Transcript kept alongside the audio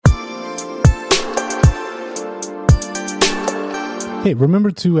Hey, remember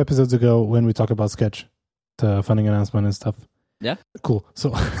 2 episodes ago when we talked about Sketch, the funding announcement and stuff? Yeah. Cool.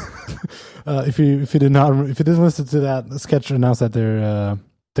 So, if you didn't listen to that, Sketch announced that they're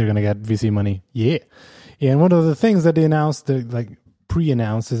gonna get VC money. Yeah. And one of the things that they announced,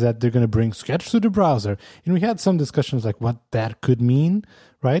 pre-announced, is that they're gonna bring Sketch to the browser. And we had some discussions like what that could mean,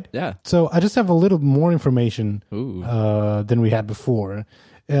 right? Yeah. So I just have a little more information than we had before.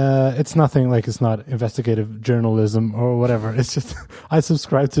 It's nothing like, it's not investigative journalism or whatever. It's just I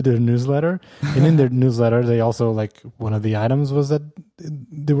subscribe to their newsletter, and in their newsletter they also, like, one of the items was that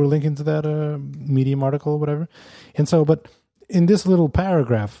they were linking to that Medium article or whatever. And so, but in this little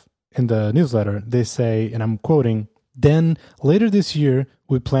paragraph in the newsletter, they say, and I'm quoting, "Then later this year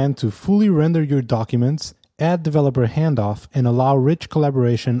we plan to fully render your documents, add developer handoff, and allow rich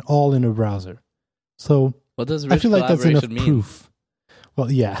collaboration all in a browser." So what does rich I feel like that's enough mean? proof. Well,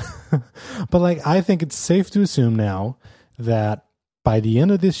 yeah. But like, I think it's safe to assume now that by the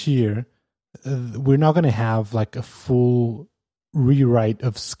end of this year, we're not going to have like a full rewrite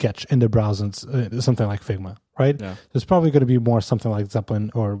of Sketch in the browsers, something like Figma, right? Yeah. There's probably going to be more something like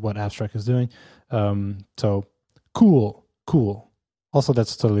Zeppelin or what Abstract is doing. So cool. Also,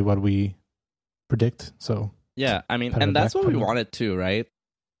 that's totally what we predict. So yeah, I mean, and that's what we wanted too, right?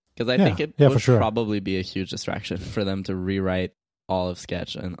 Because I think it would probably be a huge distraction for them to rewrite all of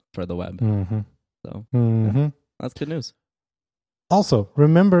Sketch and for the web. So yeah, that's good news. Also,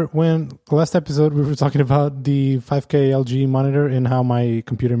 remember when last episode we were talking about the 5K LG monitor and how my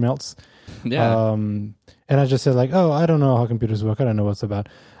computer melts? Yeah. And I just said like, oh, I don't know how computers work. I don't know what's about.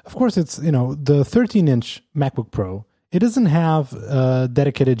 Of course, it's, the 13-inch MacBook Pro. It doesn't have a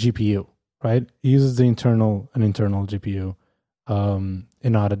dedicated GPU, right? It uses an internal GPU, and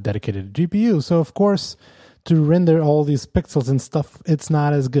not a dedicated GPU. So of course, to render all these pixels and stuff, it's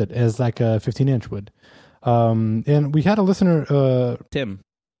not as good as like a 15-inch would. And we had a listener, Tim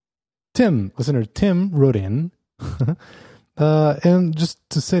wrote in, and just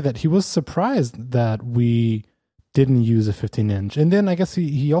to say that he was surprised that we didn't use a 15-inch. And then I guess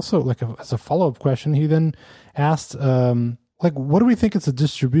he also, like, as a follow-up question, he then asked, what do we think is the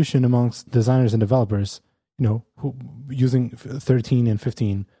distribution amongst designers and developers, who using 13 and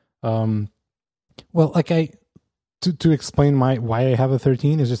 15? Well, like, to explain why I have a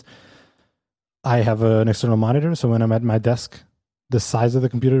 13 is just I have an external monitor, so when I'm at my desk, the size of the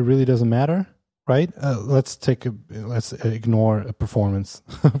computer really doesn't matter, right? Let's ignore performance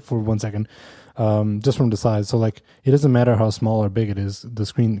for 1 second, just from the size. So like, it doesn't matter how small or big it is, the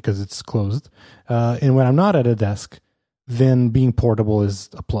screen, because it's closed. And when I'm not at a desk, then being portable is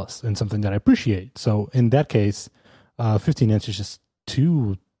a plus and something that I appreciate. So in that case, 15-inch is just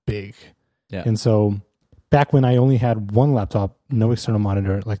too big. Yeah. And so back when I only had one laptop, no external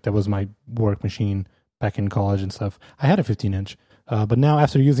monitor, like that was my work machine back in college and stuff, I had a 15-inch. But now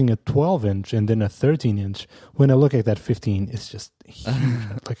after using a 12-inch and then a 13-inch, when I look at that 15, it's just huge,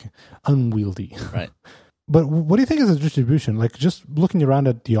 like unwieldy. Right. But what do you think is the distribution? Like, just looking around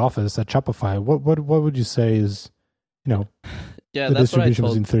at the office at Shopify, what would you say is, the distribution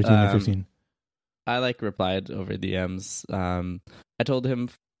between 13 and 15? I replied over DMs. I told him,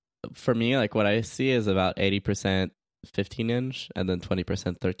 for me, like, what I see is about 80% 15-inch and then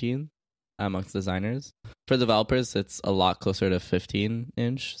 20% 13 amongst designers. For developers, it's a lot closer to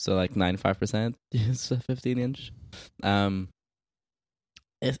 15-inch, so like 95% is 15-inch.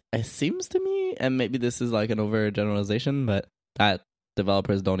 It seems to me, and maybe this is like an overgeneralization, but that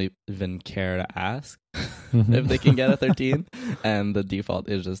developers don't even care to ask if they can get a 13, and the default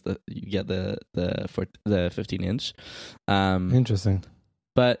is just that you get the 15-inch. Interesting.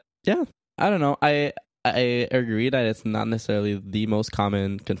 But yeah, I don't know. I agree that it's not necessarily the most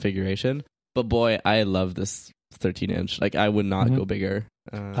common configuration, but boy, I love this 13-inch. Like, I would not go bigger.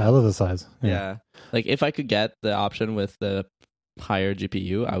 I love the size. Yeah. Like, if I could get the option with the higher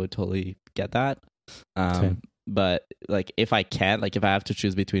GPU, I would totally get that. But like, if I can't, like, if I have to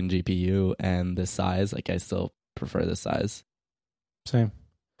choose between GPU and this size, like, I still prefer this size. Same.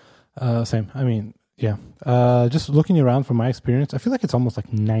 I mean, yeah. Just looking around from my experience, I feel like it's almost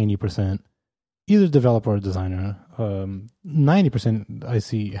like 90%, either developer or designer. 90% I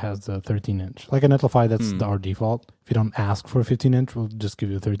see has the 13-inch. Like, at Netlify, that's our default. If you don't ask for a 15-inch, we'll just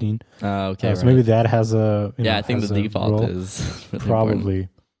give you a 13. Okay. So maybe that has a I think the default role. Is really probably important.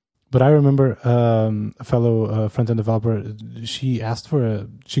 But I remember a fellow front-end developer, she asked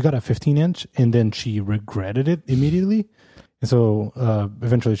she got a 15-inch and then she regretted it immediately. And so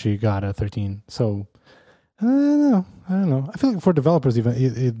eventually she got a 13. So I don't know. I feel like for developers, even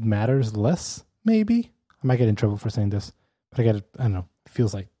it matters less, maybe. I might get in trouble for saying this, but I don't know.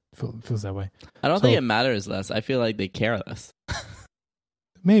 Feels that way. I don't think it matters less. I feel like they care less.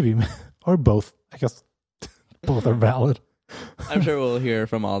 maybe, or both. I guess both are valid. I'm sure we'll hear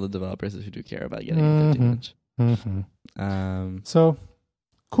from all the developers who do care about getting a 15 inch. Mm-hmm. So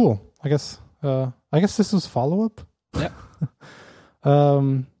cool. I guess this was follow up. Yep.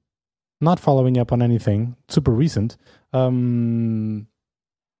 Not following up on anything super recent.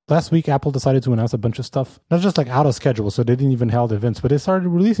 Last week, Apple decided to announce a bunch of stuff, not just like out of schedule, so they didn't even hold events, but they started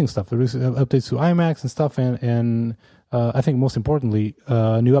releasing stuff. They released updates to iMacs and stuff, and I think most importantly,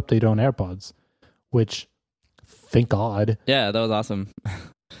 a new update on AirPods, which, thank God. Yeah, that was awesome.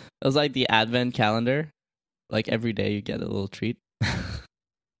 It was like the Advent calendar. Like every day you get a little treat.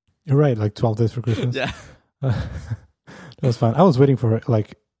 You're right, like 12 days for Christmas. Yeah. That was fun. I was waiting for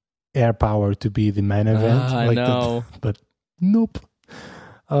like AirPower to be the main event. I know. But nope.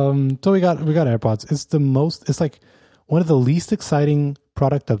 So we got AirPods. It's like one of the least exciting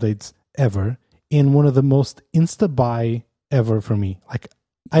product updates ever, and one of the most insta buy ever for me. Like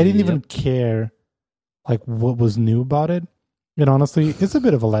I didn't even care like what was new about it. And honestly, it's a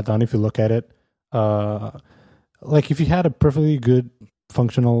bit of a letdown if you look at it. Like if you had a perfectly good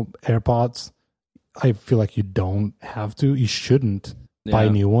functional AirPods, I feel like you shouldn't buy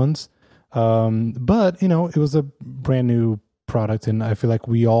new ones. But it was a brand new product, and I feel like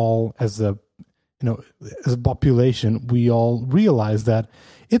we all as a population, we all realize that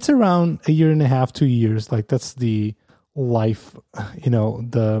it's around a year and a half, 2 years, like that's the life,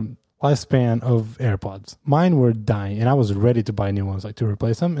 the lifespan of AirPods. Mine were dying and I was ready to buy new ones, like to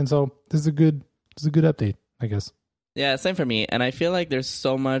replace them, and so this is a good update, I guess. Yeah, same for me. And I feel like there's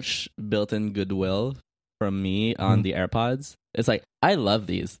so much built-in goodwill from me on the AirPods. It's like, I love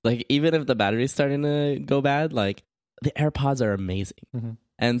these. Like, even if the battery's starting to go bad, like, the AirPods are amazing.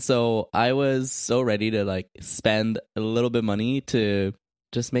 And so I was so ready to, like, spend a little bit of money to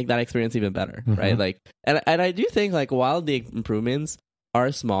just make that experience even better, right? Like, and I do think, like, while the improvements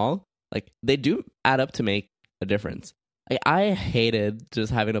are small, like, they do add up to make a difference. Like, I hated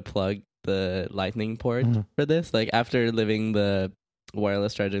just having to plug the lightning port for this, like after living the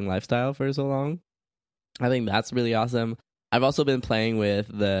wireless charging lifestyle for so long. I think that's really awesome. I've also been playing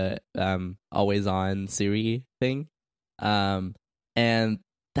with the always on Siri thing, and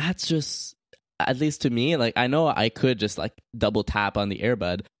that's just, at least to me, like I know I could just like double tap on the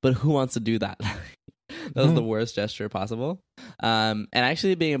earbud, but who wants to do that? That was the worst gesture possible. And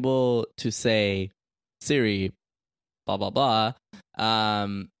actually being able to say Siri blah blah blah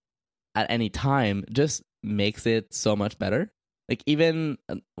at any time just makes it so much better. Like even,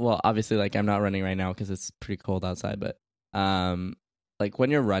 well, obviously like I'm not running right now because it's pretty cold outside, but like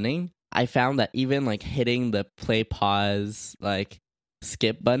when you're running, I found that even like hitting the play, pause, like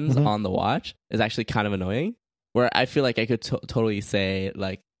skip buttons on the watch is actually kind of annoying, where I feel like I could totally say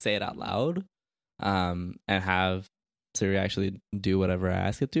it out loud and have Siri actually do whatever I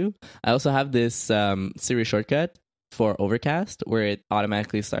ask it to. I also have this Siri shortcut for Overcast, where it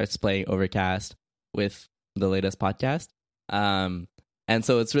automatically starts playing Overcast with the latest podcast. And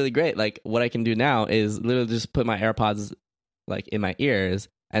so it's really great. Like what I can do now is literally just put my AirPods like in my ears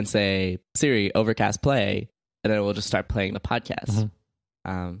and say, Siri, Overcast play, and then it will just start playing the podcast.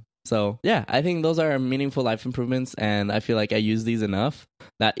 So yeah, I think those are meaningful life improvements, and I feel like I use these enough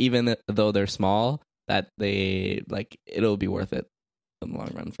that even though they're small, that they like it'll be worth it in the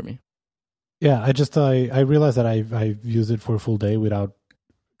long run for me. Yeah, I realized that I've used it for a full day without.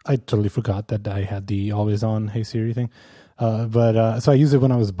 I totally forgot that I had the always on Hey Siri thing, but so I used it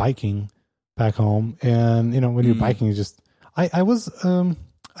when I was biking back home, and when you're biking, you just I was a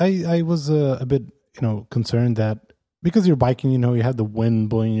bit concerned that because you're biking, you have the wind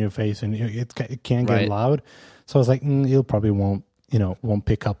blowing in your face, and it can get loud. So I was like, it probably won't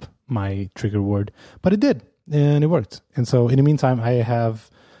pick up my trigger word, but it did, and it worked. And so in the meantime, I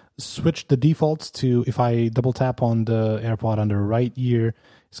have switched the defaults to, if I double tap on the AirPod on the right ear,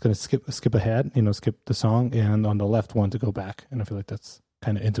 it's going to skip ahead, skip the song, and on the left one to go back. And I feel like that's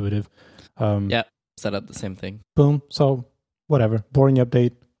kind of intuitive. Yeah, set up the same thing. Boom. So whatever, boring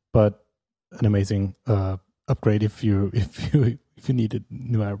update, but an amazing upgrade if you needed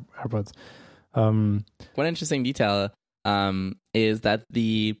new AirPods. One interesting detail is that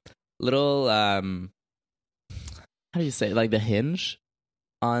the little how do you say, like the hinge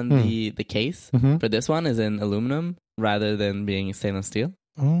on the case for this one is in aluminum rather than being stainless steel.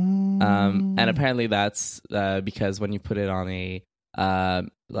 And apparently that's because when you put it on a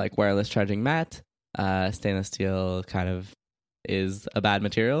like wireless charging mat, stainless steel kind of is a bad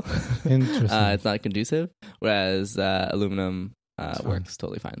material. Interesting. It's not conducive, whereas aluminum works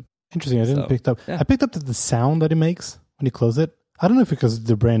totally fine. Interesting. I didn't pick up. Yeah. I picked up the sound that it makes when you close it. I don't know if because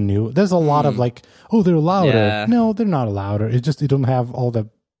they're brand new. There's a lot of like, oh, they're louder. Yeah. No, they're not louder. It's just you don't have all the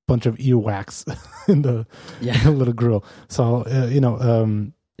bunch of earwax in the little grill. So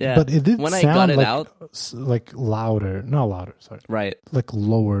Yeah. but it did When I sound got it like out, like louder, not louder, sorry, right. like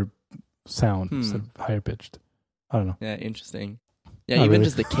lower sound instead of higher pitched. I don't know. Yeah, interesting. Yeah, Not even really.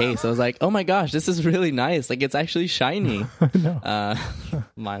 just the case, I was like, oh my gosh, this is really nice. Like, it's actually shiny. No.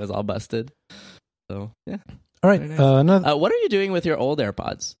 Mine was all busted. So, yeah. All right. Very nice. Another, What are you doing with your old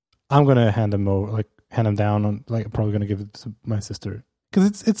AirPods? I'm gonna hand them over, like hand them down. I'm probably gonna give it to my sister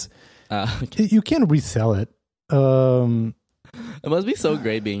because it's Okay. you can't resell it. It must be so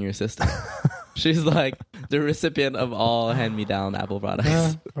great being your sister. She's like the recipient of all hand-me-down Apple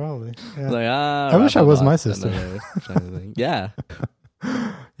products. Probably. Yeah. Like, I wish I was my sister. Yeah.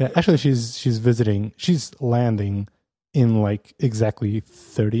 Yeah, actually, she's visiting. She's landing in like exactly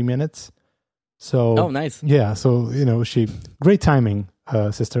 30 minutes. So Oh, nice. yeah, so she great timing,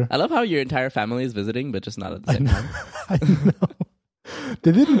 sister. I love how your entire family is visiting, but just not at the same time. I know.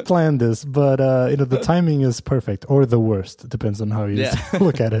 They didn't plan this, but the timing is perfect, or the worst. It depends on how you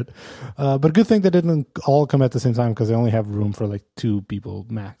look at it. But good thing they didn't all come at the same time because they only have room for like 2 people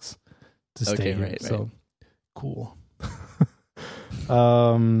max to stay. Okay, right. So cool.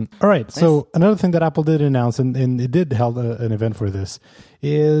 All right. Nice. So another thing that Apple did announce, and it did held an event for this,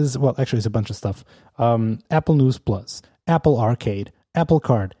 is, well, actually it's a bunch of stuff. Apple News Plus, Apple Arcade, Apple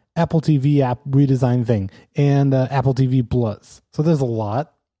Card, Apple TV app redesign thing, and Apple TV Plus. So there's a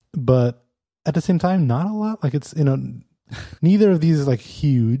lot, but at the same time, not a lot. Like it's, neither of these is like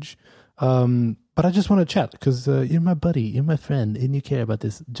huge. But I just want to chat because you're my buddy, you're my friend, and you care about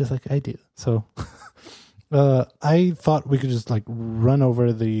this just like I do. So I thought we could just like run over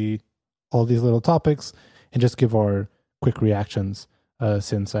all these little topics and just give our quick reactions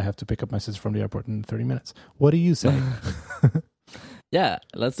since I have to pick up my sister from the airport in 30 minutes. What do you say? Yeah,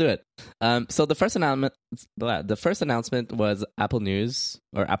 let's do it. So the first announcement was Apple News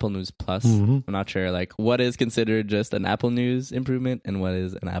or Apple News Plus. Mm-hmm. I'm not sure like what is considered just an Apple News improvement and what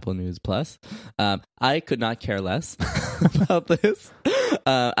is an Apple News Plus. I could not care less about this.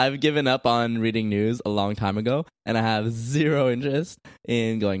 I've given up on reading news a long time ago, and I have zero interest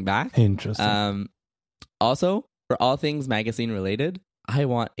in going back. Interesting. Also, for all things magazine related, I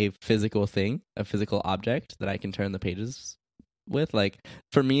want a physical thing, a physical object that I can turn the pages with. Like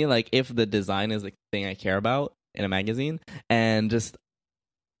for me, like if the design is the thing I care about in a magazine, and just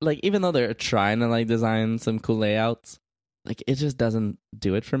like even though they're trying to like design some cool layouts, like it just doesn't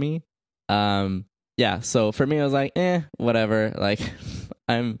do it for me. So for me I was like whatever, like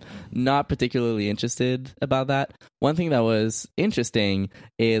I'm not particularly interested about that. One thing that was interesting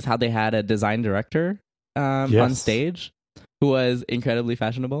is how they had a design director on stage who was incredibly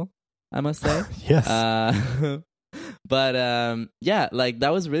fashionable, I must say. Yes. But like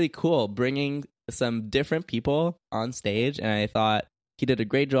that was really cool, bringing some different people on stage, and I thought he did a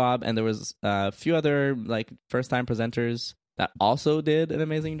great job. And there was a few other like first time presenters that also did an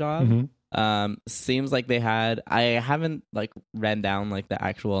amazing job. Mm-hmm. Seems like they had, I haven't like ran down like the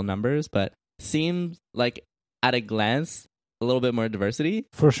actual numbers, but seems like at a glance a little bit more diversity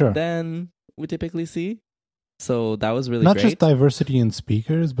for sure than we typically see. So that was really not great. just diversity in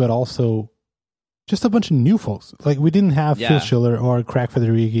speakers, but also just a bunch of new folks. Like we didn't have Phil Schiller or Craig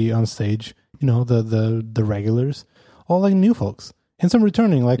Federighi on stage. The regulars, all like new folks and some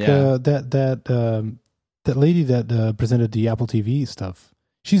returning. Like that lady that presented the Apple TV stuff.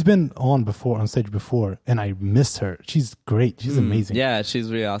 She's been on stage before, and I missed her. She's great. She's amazing. Yeah,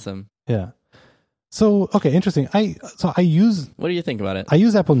 she's really awesome. Yeah. So okay, interesting. I use. What do you think about it? I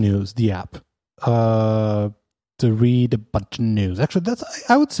use Apple News, the app, to read a bunch of news. Actually,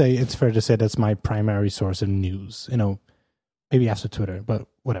 I would say it's fair to say that's my primary source of news. Maybe after Twitter, but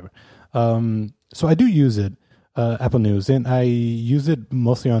whatever. So I do use it, Apple News, and I use it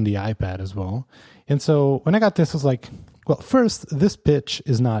mostly on the iPad as well. And so when I got this, I was like, well, first, this pitch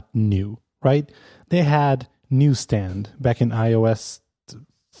is not new, right? They had Newsstand back in iOS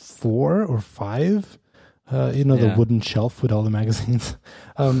 4 or 5. The wooden shelf with all the magazines.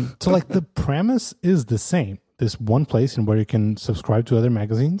 So like the premise is the same. This one place where you can subscribe to other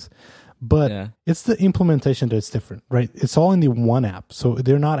magazines, but it's the implementation that's different, right? It's all in the one app. So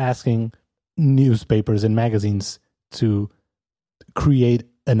they're not asking newspapers and magazines to create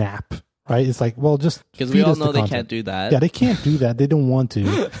an app, right? It's like, well, just because we all know they can't do that. Yeah, they can't do that. They don't want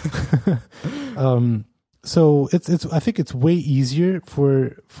to. So it's. I think it's way easier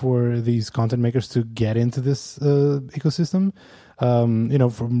for these content makers to get into this ecosystem.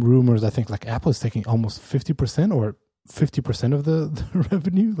 From rumors, I think like Apple is taking almost 50% or 50% of the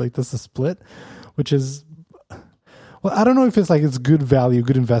revenue. Like that's a split, which is, well, I don't know if it's good value,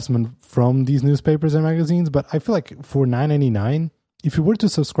 good investment from these newspapers and magazines, but I feel like for $9.99, if you were to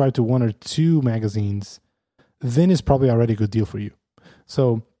subscribe to one or two magazines, then it's probably already a good deal for you.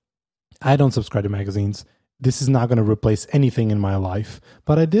 So I don't subscribe to magazines. This is not going to replace anything in my life,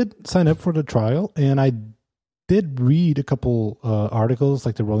 but I did sign up for the trial, and I did read a couple articles,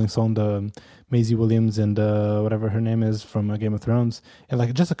 like the Rolling Stone, the Maisie Williams, and whatever her name is from Game of Thrones, and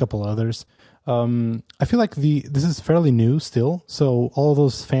like just a couple others. I feel like this is fairly new still, so all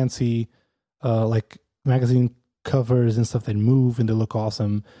those fancy like magazine covers and stuff that move and they look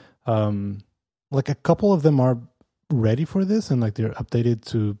awesome. Like a couple of them are ready for this, and like they're updated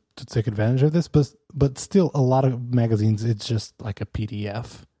to take advantage of this, but still a lot of magazines, it's just like a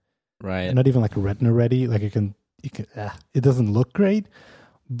PDF, right? Not even like Retina ready. Like it doesn't look great.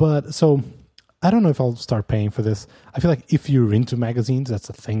 But so I don't know if I'll start paying for this. I feel like if you're into magazines, that's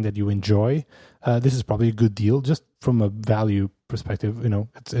a thing that you enjoy. This is probably a good deal, just from a value perspective. You know,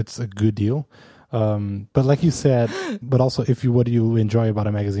 it's a good deal. But like you said, but also if what you enjoy about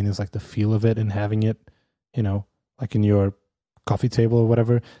a magazine is like the feel of it and having it, you know, like in your coffee table or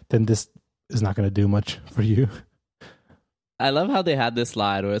whatever, then this is not going to do much for you. I love how they had this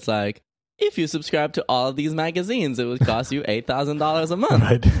slide where it's like, if you subscribe to all of these magazines, it would cost you $8,000 a month.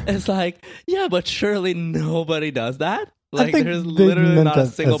 Right. It's like, yeah, but surely nobody does that. I Like, think there's they literally meant not a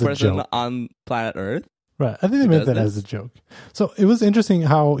that single as a person joke. on planet Earth. Right. I think they meant does that this. as a joke. So it was interesting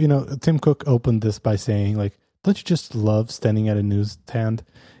how, you know, Tim Cook opened this by saying, like, don't you just love standing at a newsstand?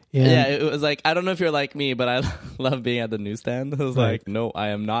 And Yeah, it was like, I don't know if you're like me, but I love being at the newsstand. I was Right. like, no, I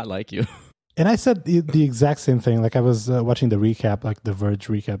am not like you. And I said the exact same thing. Like I was watching the recap, like the Verge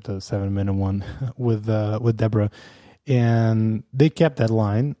recap, the 7-minute one with Deborah, and they kept that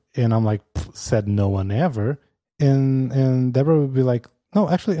line, and I'm like, said no one ever, and Deborah would be like, no,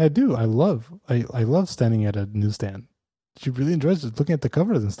 actually I do. I love standing at a newsstand. She really enjoys just looking at the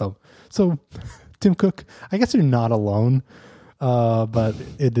covers and stuff. So Tim Cook, I guess you're not alone, but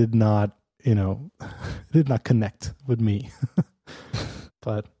it did not, you know, it did not connect with me,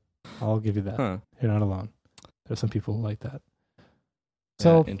 but. I'll give you that. Huh. You're not alone. There's some people like that.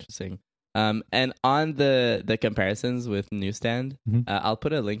 So Yeah, interesting. And on the comparisons with Newsstand, Mhm. I'll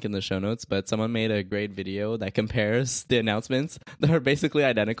put a link in the show notes, but someone made a great video that compares the announcements. They're basically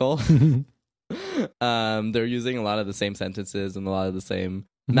identical. They're using a lot of the same sentences and a lot of the same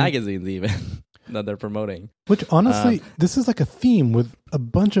magazines even that they're promoting. which honestly, this is like a theme with a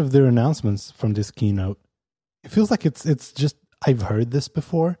bunch of their announcements from this keynote. It feels like it's just, I've heard this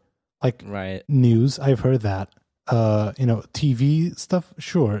before. Like Right. news, I've heard that. You know, TV stuff,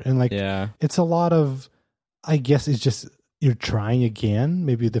 sure. And like Yeah. it's a lot of, I guess it's just you're trying again,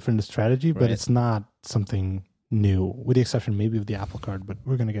 maybe a different strategy, but Right. it's not something new, with the exception maybe of the Apple Card, but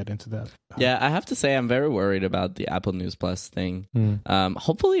we're gonna get into that. Yeah, I have to say I'm very worried about the Apple News Plus thing. Mm.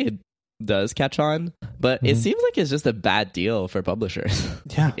 Hopefully it does catch on, but it seems like it's just a bad deal for publishers.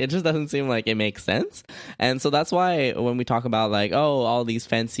 Yeah. It just doesn't seem like it makes sense. And so that's why when we talk about like, oh, all these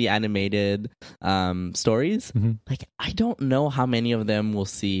fancy animated stories, like I don't know how many of them we'll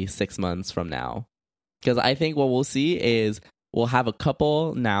see 6 months from now. Because I think what we'll see is we'll have a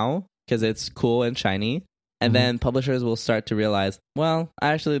couple now because it's cool and shiny. And then publishers will start to realize, well,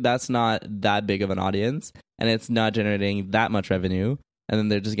 actually, that's not that big of an audience and it's not generating that much revenue. And then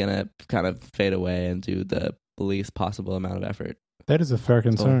they're just going to kind of fade away and do the least possible amount of effort. That is a fair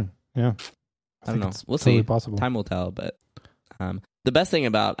concern. Yeah. I don't know. It's We'll totally see. possible. Time will tell. But the best thing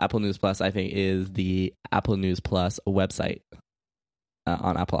about Apple News Plus, I think, is the Apple News Plus website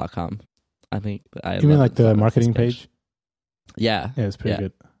on apple.com. I think You mean like the marketing page? Yeah. Yeah, it's pretty Yeah.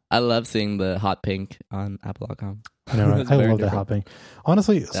 good. I love seeing the hot pink on apple.com. I know, right? It's I very love that different. hot pink.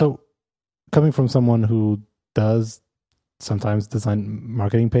 Honestly, so coming from someone who does sometimes design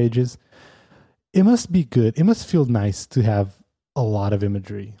marketing pages, it must be good. It must feel nice to have a lot of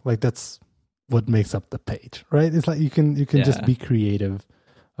imagery. Like that's what makes up the page, right? It's like you can just Yeah. be creative.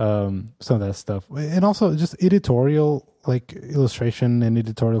 Some of that stuff, and also just editorial, like illustration and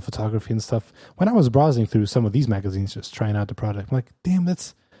editorial photography and stuff. When I was browsing through some of these magazines, just trying out the product, I'm like, damn,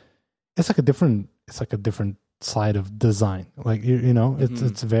 it's like a different side of design. Like you know,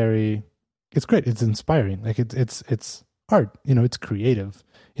 it's great. It's inspiring. Like it's art. You know, it's creative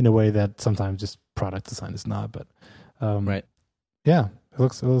in a way that sometimes just product design is not. But Right. yeah, it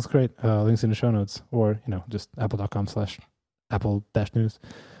looks great. Links in the show notes, or you know, just apple.com/apple-news.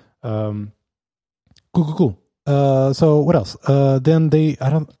 Cool. So what else? Then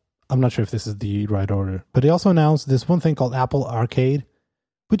I'm not sure if this is the right order, but they also announced this one thing called Apple Arcade,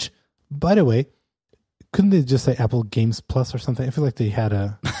 which, by the way, couldn't they just say Apple Games Plus or something? I feel like they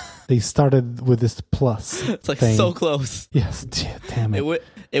started with this plus. It's like thing. so close. Yes, damn it.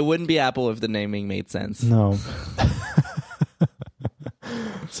 It wouldn't be Apple if the naming made sense. No.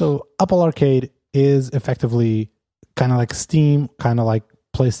 So Apple Arcade is effectively kind of like Steam, kind of like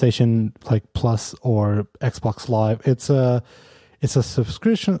PlayStation like Plus or Xbox Live. It's a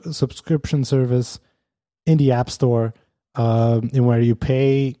subscription service in the App Store, in where you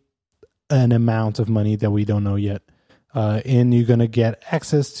pay an amount of money that we don't know yet, and you're gonna get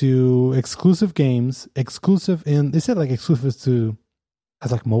access to exclusive games. Exclusive in, they said like exclusive to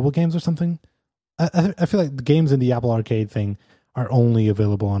as like mobile games or something. I feel like the games in the Apple Arcade thing are only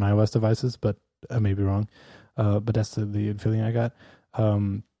available on iOS devices, but I may be wrong. But that's the feeling I got.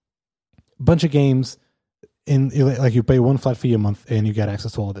 Bunch of games in, like, you pay one flat fee a month and you get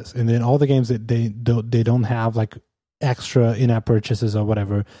access to all this, and then all the games that they don't have like extra in-app purchases or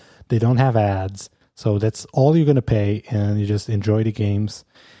whatever. They don't have ads, so that's all you're gonna pay, and you just enjoy the games.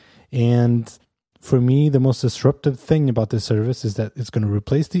 And for me, the most disruptive thing about this service is that it's going to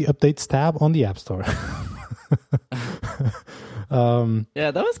replace the updates tab on the App Store.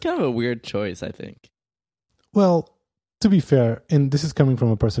 Yeah, that was kind of a weird choice, I think. Well, to be fair, and this is coming from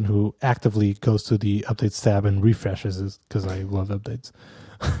a person who actively goes to the updates tab and refreshes it, because I love updates.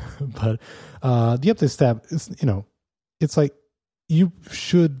 But the updates tab is, it's like you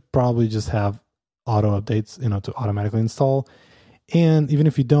should probably just have auto updates, to automatically install. And even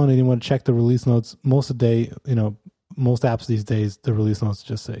if you don't and you want to check the release notes, most of the day, most apps these days, the release notes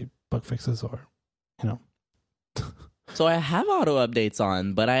just say bug fixes or. So I have auto updates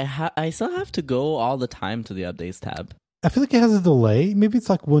on, but I still have to go all the time to the updates tab. I feel like it has a delay. Maybe it's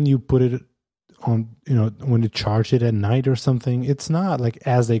like when you put it on, when you charge it at night or something. It's not like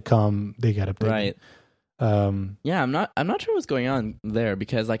as they come, they get updated. Right. Yeah, I'm not sure what's going on there,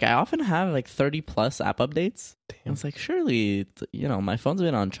 because like I often have like 30 plus app updates. Damn. It's like, surely, my phone's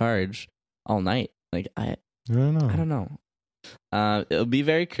been on charge all night. Like I don't know. It'll be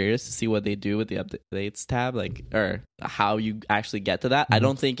very curious to see what they do with the updates tab, like, or how you actually get to that. Mm-hmm. I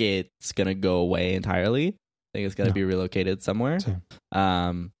don't think it's gonna go away entirely. I think it's gonna be relocated somewhere. Same.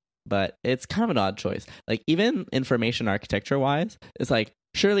 But it's kind of an odd choice. Like, even information architecture wise, it's like,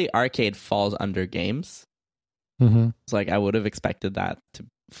 surely arcade falls under games. Mm-hmm. It's like I would have expected that to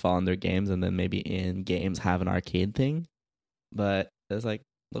fall under games, and then maybe in games have an arcade thing. But it's like,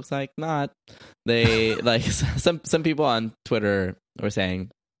 looks like not. They like some people on Twitter were saying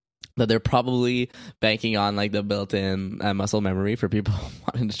that they're probably banking on like the built-in muscle memory for people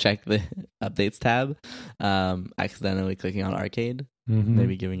wanting to check the updates tab, accidentally clicking on arcade,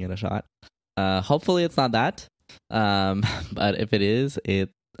 maybe giving it a shot. Hopefully it's not that. But if it is,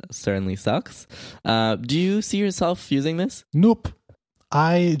 it certainly sucks. Do you see yourself using this? Nope.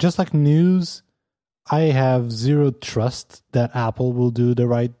 I just like news. I have zero trust that Apple will do the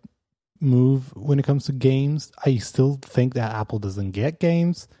right move when it comes to games. I still think that Apple doesn't get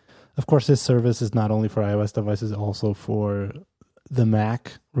games. Of course, this service is not only for iOS devices, also for the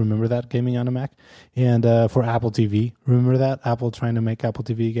Mac. Remember that, gaming on a Mac? And for Apple TV. Remember that? Apple trying to make Apple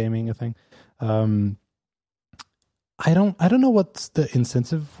TV gaming a thing. I don't know what's the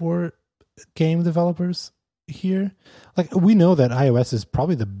incentive for game developers here. Like, we know that iOS is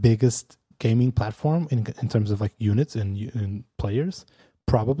probably the biggest gaming platform in terms of like units and players,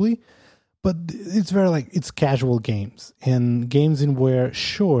 probably. But it's very like, it's casual games, and games in where,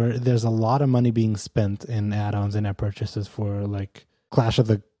 sure, there's a lot of money being spent in add-ons and app purchases for like Clash of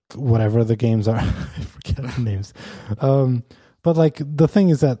the whatever the games are. I forget the names. But like, the thing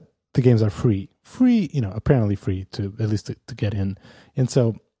is that the games are free, apparently free to at least to get in. And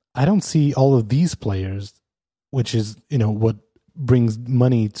so I don't see all of these players, which is, what brings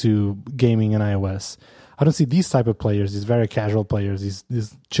money to gaming and iOS. I don't see these type of players, these very casual players,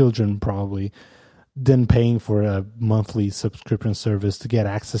 these children probably, then paying for a monthly subscription service to get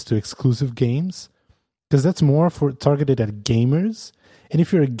access to exclusive games, because that's more for targeted at gamers. And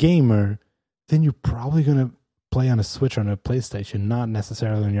if you're a gamer, then you're probably going to play on a Switch or on a PlayStation, not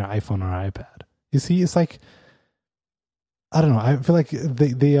necessarily on your iPhone or iPad. You see, it's like, I don't know. I feel like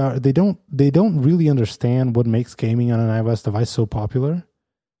they don't really understand what makes gaming on an iOS device so popular.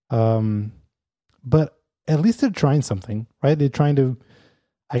 But at least they're trying something, right? They're trying to,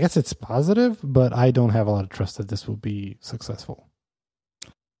 I guess it's positive, but I don't have a lot of trust that this will be successful.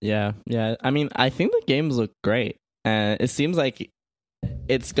 Yeah. I mean, I think the games look great. It seems like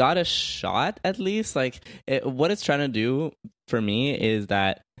it's got a shot, at least. Like, what it's trying to do for me is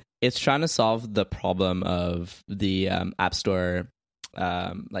that it's trying to solve the problem of the App Store,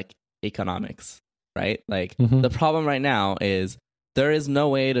 like, economics, right? Like, the problem right now is there is no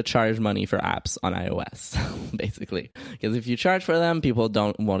way to charge money for apps on iOS, basically. Because if you charge for them, people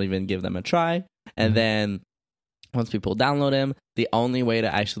won't even give them a try. And then Once people download them, the only way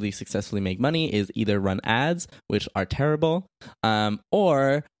to actually successfully make money is either run ads, which are terrible,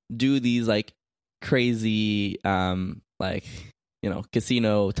 or do these like crazy, like, you know,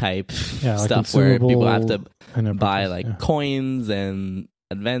 casino type stuff where people have to buy like coins and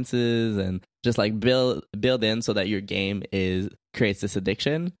advances and just like build in so that your game creates this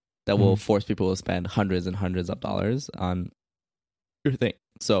addiction that will force people to spend hundreds and hundreds of dollars on your thing.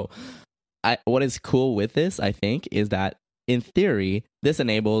 So what is cool with this, I think, is that in theory, this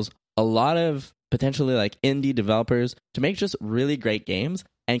enables a lot of potentially like indie developers to make just really great games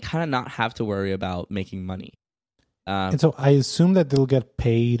and kind of not have to worry about making money. And so I assume that they'll get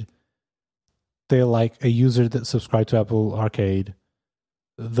paid. They're like a user that subscribed to Apple Arcade.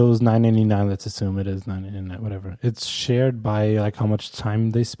 Those $9.99, let's assume it is $9.99, whatever. It's shared by like how much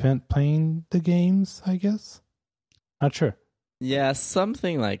time they spent playing the games, I guess. Not sure. Yeah,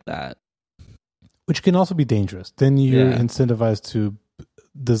 something like that. Which can also be dangerous. Then you're incentivized to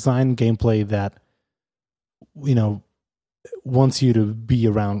design gameplay that, you know, wants you to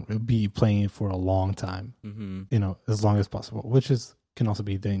be playing it for a long time, you know, as long as possible, which can also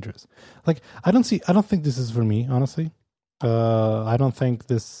be dangerous. Like, I don't think this is for me, honestly. I don't think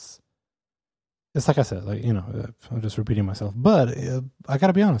this, it's like I said, like, you know, I'm just repeating myself, but I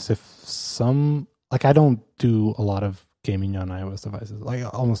gotta be honest, I don't do a lot of gaming on iOS devices, like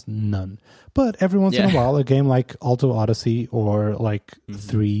almost none, but every once in a while, a game like Alto Odyssey or like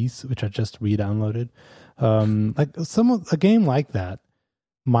Threes, which I just re-downloaded, like a game like that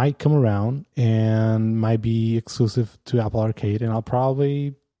might come around and might be exclusive to Apple Arcade, and I'll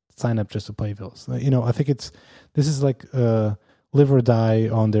probably sign up just to play those. You know, I think this is like live or die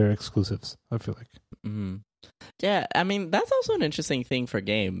on their exclusives, I feel like. Yeah, I mean, that's also an interesting thing for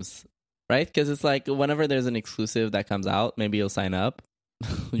games, right? Because it's like whenever there's an exclusive that comes out, maybe you'll sign up,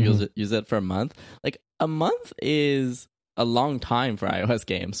 use it for a month. Like a month is a long time for iOS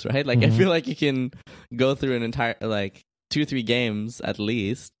games, right? Like I feel like you can go through an entire like 2-3 games at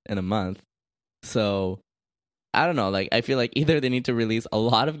least in a month. So I don't know, like I feel like either they need to release a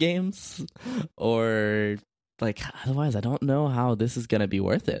lot of games or like otherwise I don't know how this is gonna be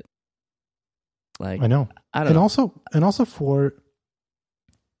worth it. Like I know. I don't know. Also for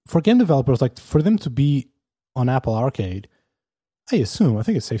game developers, like for them to be on Apple Arcade, I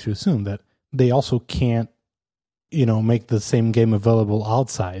think it's safe to assume that they also can't, you know, make the same game available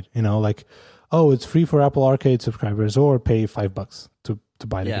outside, you know, like, oh, it's free for Apple Arcade subscribers or pay $5 to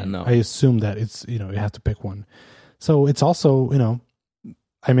buy the game. No. I assume that it's, you know, you have to pick one. So it's also, you know,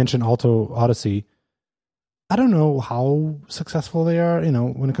 I mentioned Alto Odyssey. I don't know how successful they are, you know,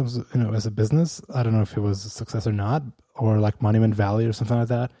 when it comes to, you know, as a business. I don't know if it was a success or not, or like Monument Valley or something like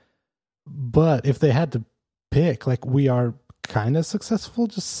that. But if they had to pick, like, we are kind of successful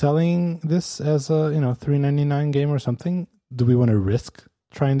just selling this as a, you know, $3.99 game or something. Do we want to risk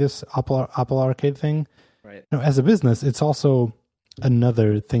trying this Apple Arcade thing? Right. You know, as a business, it's also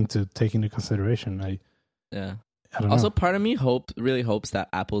another thing to take into consideration. I don't also know. Part of me really hopes that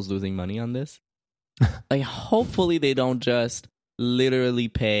Apple's losing money on this. Like, hopefully they don't just literally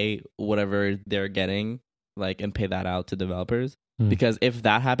pay whatever they're getting, like, and pay that out to developers. Because if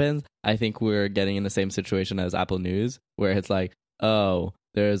that happens, I think we're getting in the same situation as Apple News, where it's like, oh,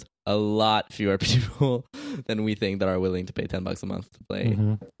 there's a lot fewer people than we think that are willing to pay $10 a month to play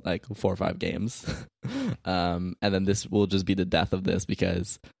like 4 or 5 games. And then this will just be the death of this,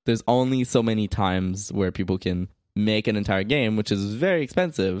 because there's only so many times where people can make an entire game, which is very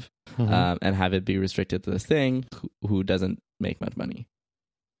expensive, and have it be restricted to this thing who doesn't make much money.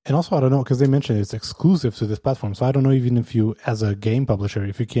 And also, I don't know, because they mentioned it's exclusive to this platform. So I don't know even if you, as a game publisher,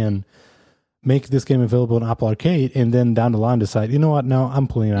 if you can make this game available on Apple Arcade and then down the line decide, you know what, now I'm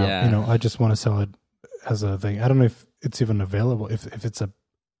pulling it out. Yeah. You know, I just want to sell it as a thing. I don't know if it's even available. If it's I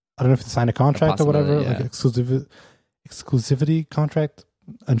don't know if they sign a contract or whatever, like exclusivity contract.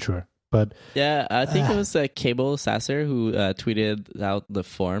 Unsure. But yeah, I think it was Cable Sasser who tweeted out the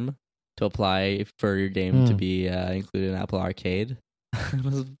form to apply for your game to be included in Apple Arcade. It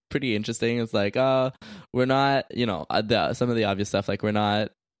was pretty interesting. It's like, we're not, you know, some of the obvious stuff, like we're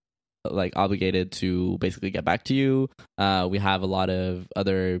not like obligated to basically get back to you. We have a lot of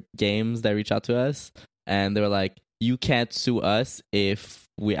other games that reach out to us, and they were like, you can't sue us if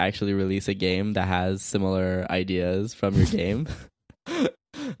we actually release a game that has similar ideas from your game.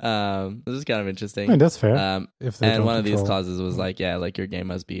 This is kind of interesting. I mean, that's fair. And one of these clauses was like, yeah, like your game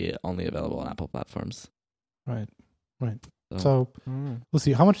must be only available on Apple platforms. Right. So we'll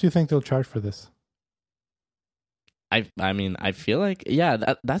see. How much do you think they'll charge for this? I mean, I feel like,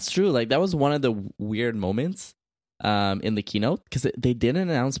 yeah, that's true. Like, that was one of the weird moments in the keynote, because they didn't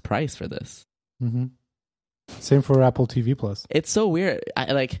announce price for this. Same for Apple TV Plus. It's so weird.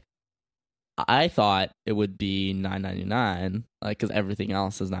 I thought it would be $9.99, like because everything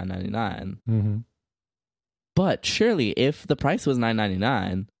else is $9.99. Mm-hmm. But surely, if the price was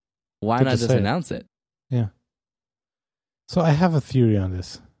 $9.99, why Good not to just say. announce it? Yeah. So I have a theory on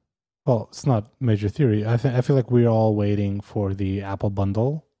this. Well, it's not major theory. I feel like we're all waiting for the Apple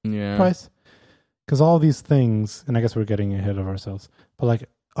bundle Yeah. price, because all these things, and I guess we're getting ahead of ourselves. But like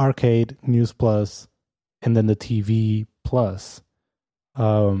Arcade, News Plus, and then the TV Plus.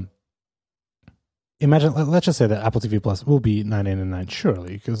 Imagine, let's just say that Apple TV Plus will be $9.99,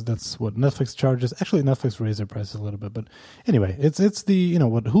 surely, because that's what Netflix charges. Actually, Netflix raised their prices a little bit, but anyway, it's the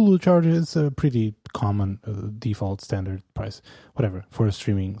what Hulu charges. It's a pretty common default standard price, whatever, for a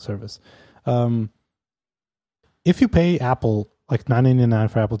streaming service. If you pay Apple like $9.99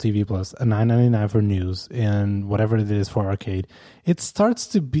 for Apple TV Plus, and $9.99 for news, and whatever it is for Arcade, it starts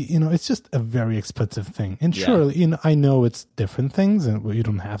to be, it's just a very expensive thing. And Yeah. surely, I know it's different things, and you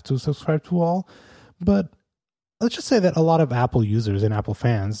don't have to subscribe to all. But let's just say that a lot of Apple users and Apple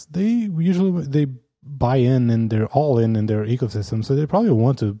fans, they buy in and they're all in their ecosystem, so they probably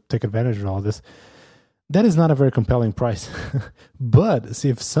want to take advantage of all this. That is not a very compelling price. But see,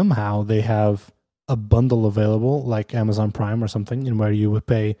 if somehow they have a bundle available, like Amazon Prime or something, where you would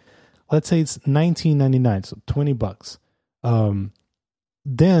pay, let's say it's $19.99, so $20.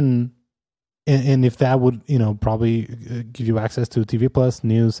 Then, and if that would, probably give you access to TV Plus,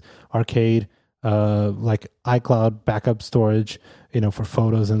 News, Arcade, like iCloud backup storage, for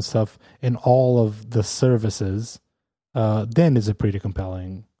photos and stuff, and all of the services, then it's a pretty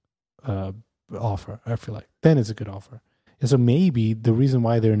compelling offer. I feel like then it's a good offer. And so maybe the reason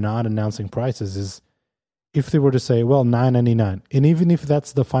why they're not announcing prices is if they were to say, well, $9.99, and even if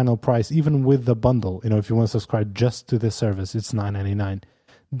that's the final price, even with the bundle, if you want to subscribe just to this service, it's $9.99,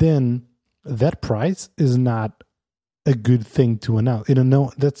 then that price is not a good thing to announce.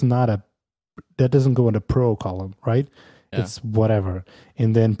 No, that doesn't go in the pro column, right? Yeah. It's whatever.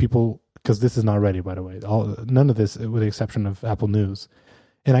 And then people, because this is not ready, by the way, none of this, with the exception of Apple News.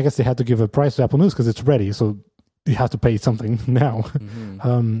 And I guess they had to give a price to Apple News because it's ready. So you have to pay something now.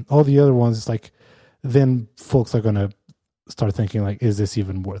 Mm-hmm. All the other ones, like, then folks are going to start thinking, like, is this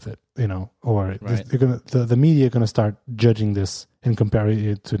even worth it? Or Right. the media are going to start judging this and comparing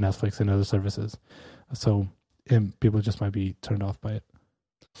it to Netflix and other services. So people just might be turned off by it.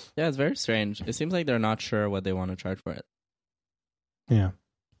 Yeah, it's very strange. It seems like they're not sure what they want to charge for it. Yeah.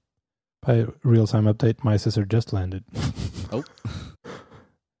 By real-time update, my sister just landed. Oh.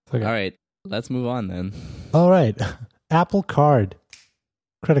 Okay. All right, let's move on then. All right. Apple Card.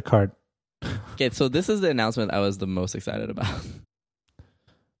 Credit card. Okay, so this is the announcement I was the most excited about.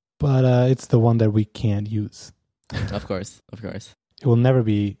 But it's the one that we can't use. Of course. It will never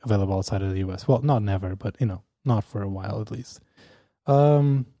be available outside of the US. Well, not never, but, not for a while at least. I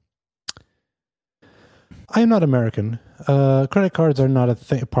am not American. Credit cards are not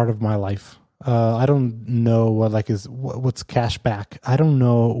a part of my life. I don't know what's cash back. I don't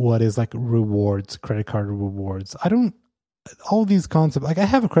know what is like rewards, credit card rewards. All these concepts, like I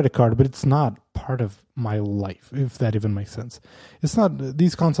have a credit card, but it's not part of my life, if that even makes sense. It's not,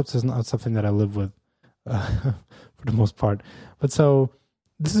 these concepts is not something that I live with for the most part. But so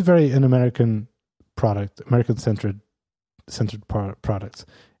this is very an American product, American centered products.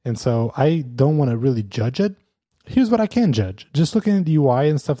 And so I don't want to really judge it. Here's what I can judge. Just looking at the UI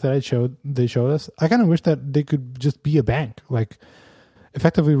and stuff that they showed us, I kind of wish that they could just be a bank, like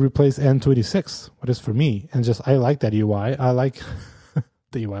effectively replace N26, what is for me. And just, I like that UI. I like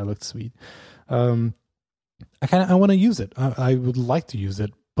the UI looks sweet. I want to use it. I would like to use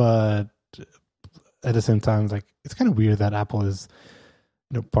it, but at the same time, like, it's kind of weird that Apple is,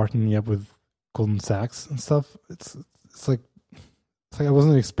 partnering me up with Goldman Sachs and stuff. It's like I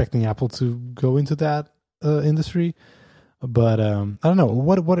wasn't expecting Apple to go into that industry, but I don't know.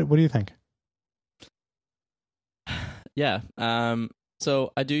 What do you think? Yeah.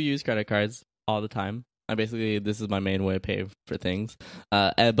 So I do use credit cards all the time. This is my main way of paying for things.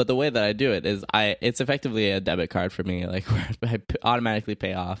 But the way that I do it is it's effectively a debit card for me, like where I automatically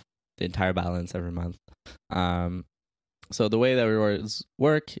pay off the entire balance every month. So the way that rewards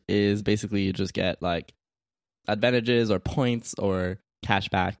work is basically you just get like advantages or points or cash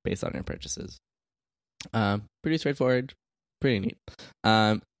back based on your purchases. Pretty straightforward, pretty neat.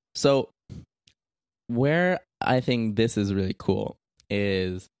 So where I think this is really cool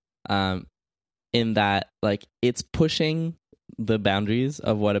is in that, like, it's pushing the boundaries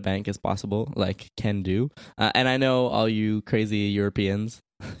of what a bank is possible, like, can do. And I know all you crazy Europeans,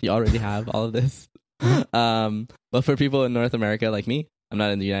 you already have all of this. But for people in North America like me, I'm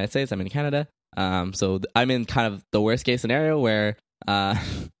not in the United States, I'm in Canada. So I'm in kind of the worst case scenario where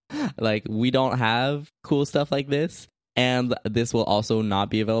like we don't have cool stuff like this, and this will also not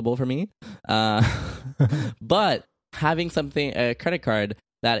be available for me. But having a credit card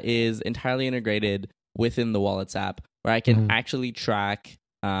that is entirely integrated within the Wallets app, where I can actually track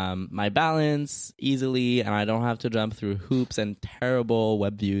my balance easily, and I don't have to jump through hoops and terrible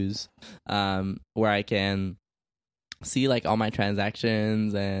web views, where I can see like all my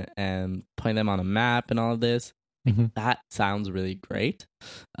transactions and point them on a map and all of this. That sounds really great.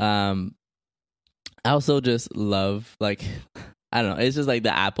 I also just love, like, I don't know, it's just like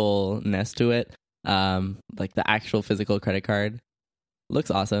the Apple-ness to it. Like the actual physical credit card looks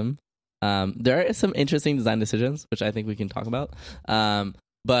awesome. There are some interesting design decisions, which I think we can talk about.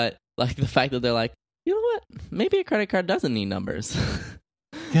 But like the fact that they're like, you know what, maybe a credit card doesn't need numbers.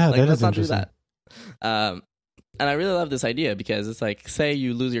 Yeah, like, that let's is not do interesting. that. And I really love this idea because it's like, say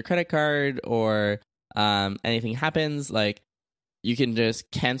you lose your credit card or anything happens, like you can just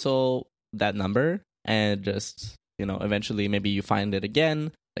cancel that number and just, eventually maybe you find it again,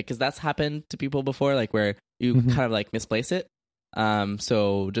 like, because that's happened to people before, like where you kind of like misplace it.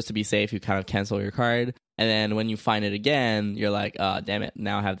 So just to be safe, you kind of cancel your card, and then when you find it again, you're like, oh, damn it,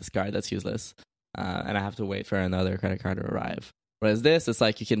 now I have this card that's useless, and I have to wait for another credit card to arrive. Whereas this, it's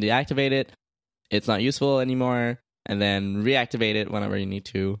like you can deactivate it, it's not useful anymore, and then reactivate it whenever you need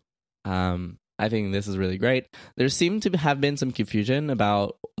to. I think this is really great. There seemed to have been some confusion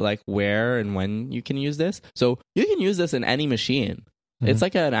about like where and when you can use this. So you can use this in any machine. It's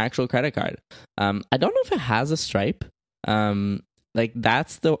like an actual credit card. I don't know if it has a stripe. Like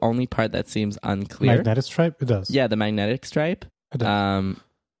that's the only part that seems unclear. Magnetic stripe? It does. Yeah, the magnetic stripe. It does.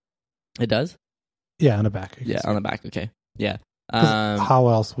 It does? Yeah, on the back. Yeah, on the back. Okay. Yeah. How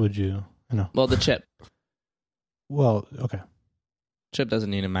else would you know? Well, the chip. Well, okay. Chip doesn't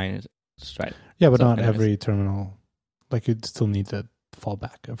need a magnet stripe. Yeah, but not every terminal. Like you'd still need to fall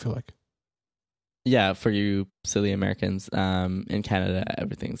back, I feel like. Yeah, for you silly Americans, in Canada,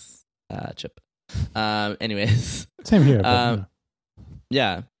 everything's chip. Anyways. Same here. But,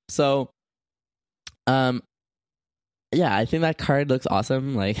 yeah. So, yeah, I think that card looks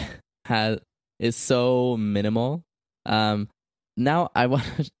awesome. Like, is so minimal. Now I want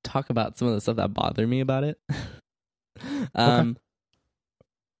to talk about some of the stuff that bothered me about it. Okay.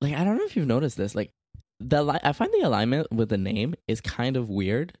 Like, I don't know if you've noticed this. Like, I find the alignment with the name is kind of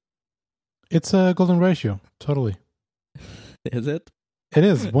weird. It's a golden ratio. Totally. Is it? It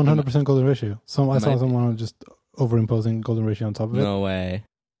is 100% golden ratio. I saw someone just overimposing golden ratio on top of it. No way.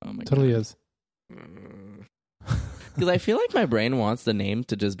 Oh my totally God. Is. Because I feel like my brain wants the name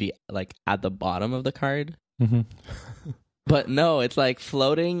to just be like at the bottom of the card. But no, it's like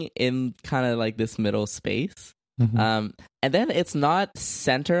floating in kind of like this middle space. And then it's not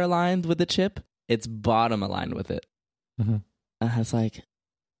center aligned with the chip, it's bottom aligned with it. It's like,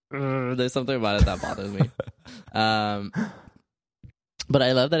 there's something about it that bothers me. But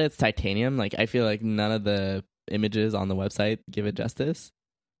I love that it's titanium. Like, I feel like none of the images on the website give it justice.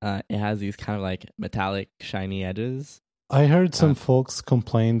 It has these kind of like metallic, shiny edges. I heard some folks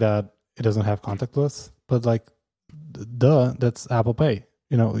complain that it doesn't have contactless, but like, that's Apple Pay.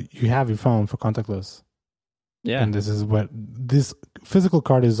 You have your phone for contactless. Yeah. And this physical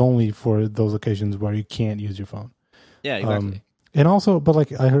card is only for those occasions where you can't use your phone. Yeah, exactly. And also, but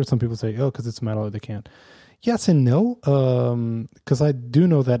like I heard some people say, oh, because it's metal, they can't. Yes and no. Because I do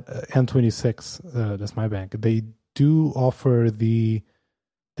know that N26, that's my bank, they do offer they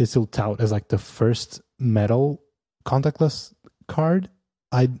still tout as like the first metal contactless card.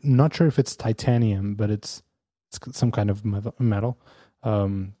 I'm not sure if it's titanium, but it's some kind of metal.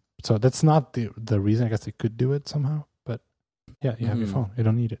 So that's not the reason. I guess they could do it somehow. But yeah, you have your phone. You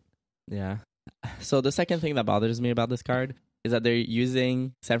don't need it. Yeah. So the second thing that bothers me about this card is that they're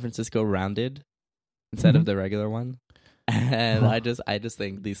using San Francisco rounded instead of the regular one. And I just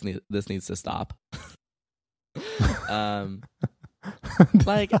think this needs to stop.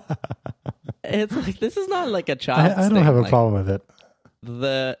 Like, it's like, this is not like a child. I don't have a problem with it.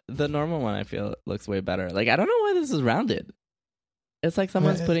 The normal one I feel looks way better. Like, I don't know why this is rounded. It's like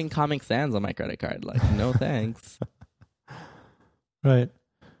someone's putting Comic Sans on my credit card. Like, no thanks. Right.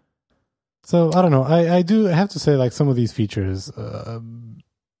 So I don't know. I have to say, like, some of these features,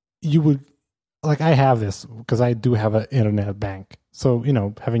 you would like. I have this because I do have an internet bank. So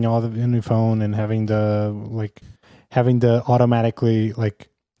having all the in your phone and having the automatically like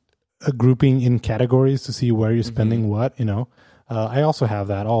a grouping in categories to see where you're spending what. I also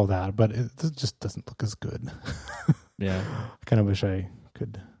have all that, but it just doesn't look as good. Yeah, I kind of wish I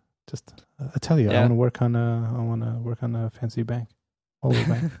could just. I tell you, I want to work on a fancy bank, Huawei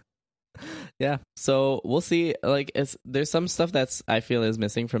bank. Yeah. So we'll see. Like, there's some stuff that's I feel is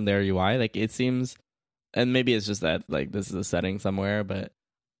missing from their UI. Like, it seems, and maybe it's just that like this is a setting somewhere, but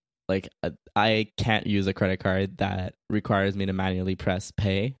like I can't use a credit card that requires me to manually press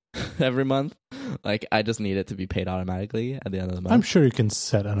pay every month. Like, I just need it to be paid automatically at the end of the month. I'm sure you can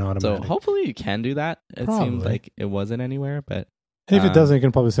set an automatic. So hopefully you can do that. It seems like it wasn't anywhere, but and if it doesn't, you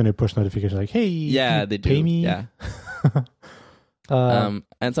can probably send a push notification like, "Hey, yeah, they pay do. me." Yeah.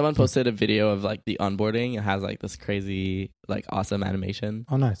 And someone posted a video of like the onboarding. It has like this crazy, like awesome animation.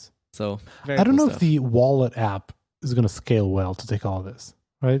 Oh, nice. So I don't know if the wallet app is going to scale well to take all this,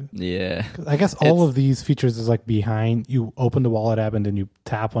 right? Yeah. I guess all of these features is like behind you open the wallet app and then you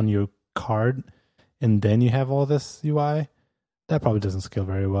tap on your card and then you have all this UI. That probably doesn't scale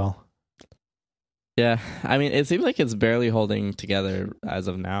very well. Yeah, I mean, it seems like it's barely holding together as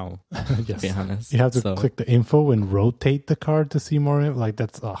of now. Yes. To be honest, you have to click the info and rotate the card to see more. Like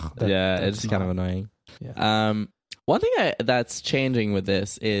that's it's kind of annoying. Yeah. One thing that's changing with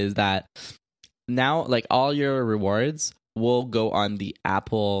this is that now, like all your rewards will go on the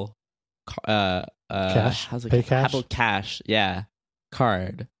Apple Cash, how's it Pay called? Cash? Apple Cash, yeah,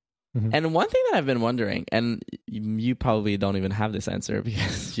 card. Mhm. And one thing that I've been wondering, and you probably don't even have this answer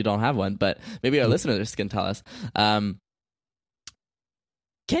because you don't have one, but maybe our listeners can tell us. Can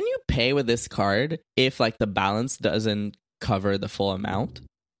you pay with this card if like the balance doesn't cover the full amount?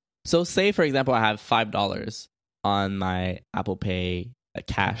 So say, for example, I have $5 on my Apple Pay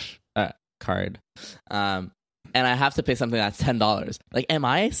Cash card, and I have to pay something that's $10. Like, am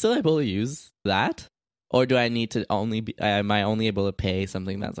I still able to use that? Or do I need to am I only able to pay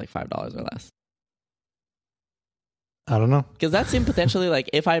something that's like $5 or less? I don't know. Because that seems potentially like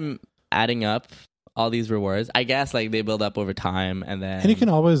if I'm adding up all these rewards, I guess like they build up over time and then. And you can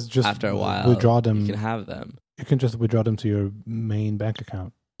always just after a while withdraw them. You can have them. You can just withdraw them to your main bank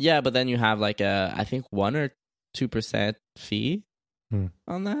account. Yeah, but then you have like I think 1 or 2% fee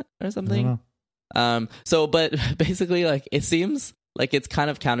on that or something. I don't know. So, but basically, like it seems like it's kind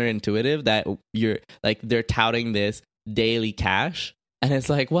of counterintuitive that they're touting this daily cash, and it's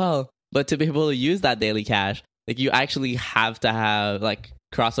like, well, but to be able to use that daily cash, like you actually have to have like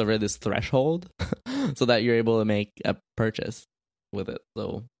cross over this threshold so that you're able to make a purchase with it.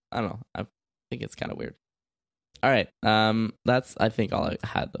 So I don't know. I think it's kind of weird. All right. That's I think all I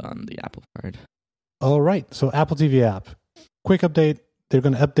had on the Apple Card. All right. So Apple TV app. Quick update. They're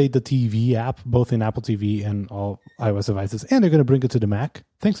going to update the TV app, both in Apple TV and all iOS devices, and they're going to bring it to the Mac.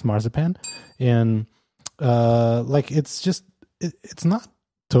 Thanks, Marzipan. And it's not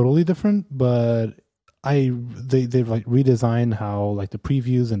totally different, but they've like redesigned how like the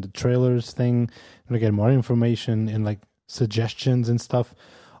previews and the trailers thing, and we get more information and like suggestions and stuff.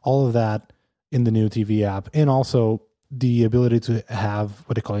 All of that in the new TV app, and also the ability to have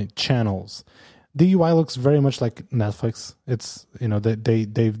what they call it channels. The UI looks very much like Netflix. It's,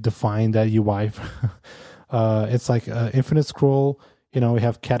 they've defined that UI. It's like infinite scroll. We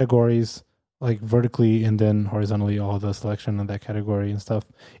have categories like vertically and then horizontally, all the selection of that category and stuff.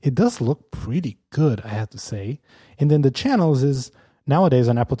 It does look pretty good, I have to say. And then the channels is nowadays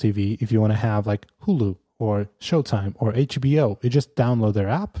on Apple TV, if you want to have like Hulu or Showtime or HBO, you just download their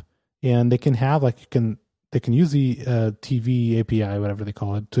app and they can have they can use the TV API, whatever they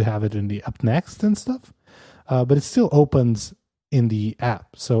call it, to have it in the up next and stuff. But it still opens in the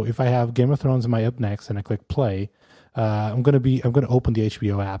app. So if I have Game of Thrones in my up next and I click play, I'm going to open the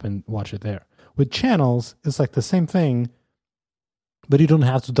HBO app and watch it there. With channels, it's like the same thing, but you don't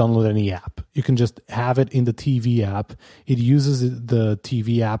have to download any app. You can just have it in the TV app. It uses the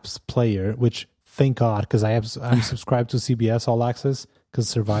TV app's player, which thank God, because I'm subscribed to CBS All Access because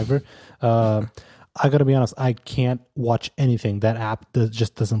Survivor. I gotta be honest, I can't watch anything. That app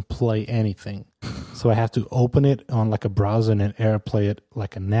just doesn't play anything. So I have to open it on like a browser and then AirPlay it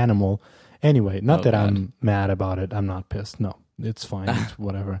like an animal. Anyway, not that God. I'm mad about it. I'm not pissed. No, it's fine. It's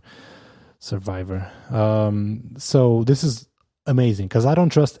whatever. Survivor. So this is amazing because I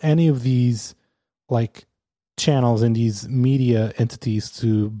don't trust any of these like channels and these media entities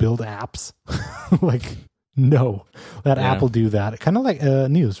to build apps. Like, no, let Apple do that. Kind of like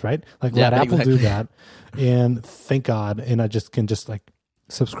news, right? Like let Apple do that, and thank God, and I can like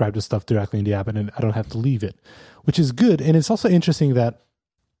subscribe to stuff directly in the app, and I don't have to leave it, which is good. And it's also interesting that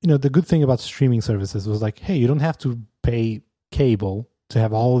the good thing about streaming services was like, hey, you don't have to pay cable to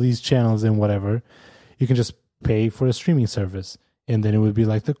have all of these channels and whatever. You can just pay for a streaming service, and then it would be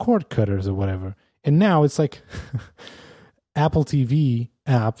like the cord cutters or whatever. And now it's like Apple TV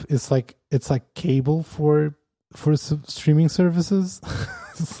app. It's like cable for streaming services.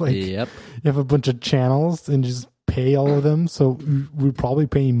 It's like you have a bunch of channels and you just pay all of them. So we're probably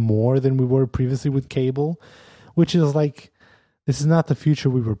paying more than we were previously with cable, which is like, this is not the future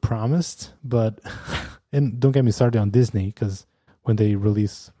we were promised. But, and don't get me started on Disney, because when they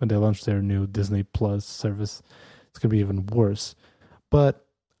launch their new Disney Plus service, it's going to be even worse. But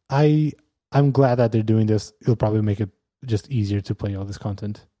I'm glad that they're doing this. It'll probably make it just easier to play all this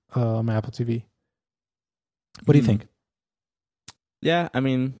content on my Apple TV. What do you think? Yeah, I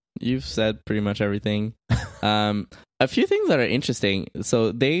mean, you've said pretty much everything. A few things that are interesting.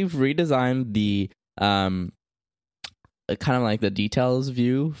 So they've redesigned the kind of like the details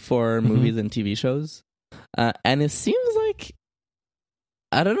view for movies and TV shows. And it seems like,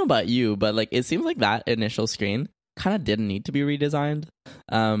 I don't know about you, but like it seems like that initial screen kind of didn't need to be redesigned.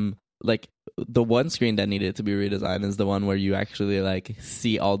 Like the one screen that needed to be redesigned is the one where you actually like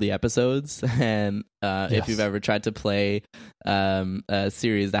see all the episodes. And Yes. if you've ever tried to play a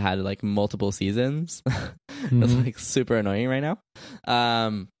series that had like multiple seasons, it's like super annoying right now.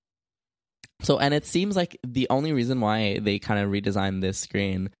 So, and it seems like the only reason why they kind of redesigned this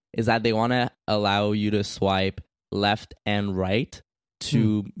screen is that they want to allow you to swipe left and right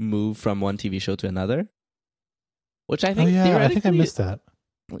to move from one TV show to another. Which I think I think I missed that.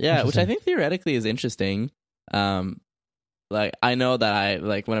 Yeah, which I think theoretically is interesting. Like I know that I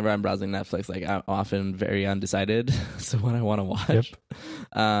like whenever I'm browsing Netflix, like I'm often very undecided so what I want to watch.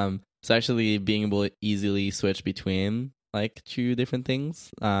 Yep. So actually being able to easily switch between like two different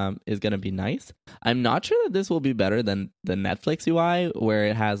things is gonna be nice. I'm not sure that this will be better than the Netflix UI, where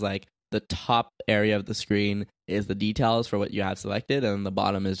it has like the top area of the screen is the details for what you have selected, and the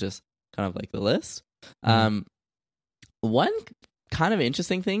bottom is just kind of like the list. One kind of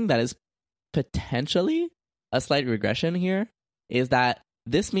interesting thing that is potentially a slight regression here is that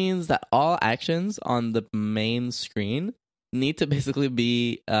this means that all actions on the main screen need to basically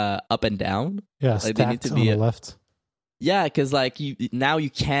be up and down. Yeah, like stacked they need to be on the left. Yeah, because like now you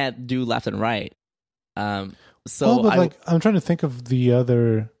can't do left and right. So but I'm trying to think of the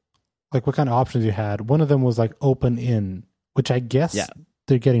other, like what kind of options you had. One of them was like open in, which I guess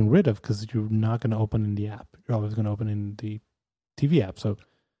they're getting rid of because you're not going to open in the app. You're always going to open in the TV app. So,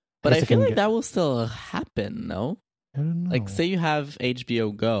 but I feel like that will still happen. No, I don't know. Like say you have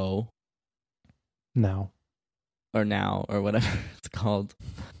HBO Go now or whatever it's called.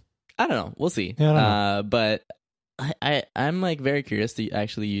 I don't know. We'll see. Yeah, I don't know. But I'm like very curious to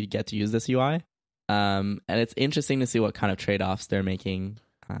actually get to use this UI. And it's interesting to see what kind of trade-offs they're making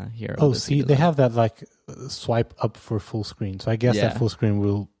here. Oh, see, they have that like swipe up for full screen. So I guess that full screen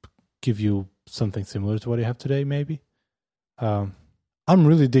will give you something similar to what you have today, maybe. I'm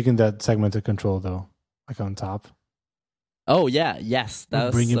really digging that segmented control though, like on top. Oh yeah, yes,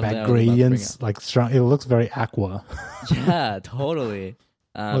 that's bringing back gradients, like strong. It looks very Aqua. Yeah, totally.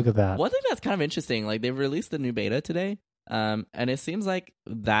 Look at that. One thing that's kind of interesting, like they've released the new beta today, and it seems like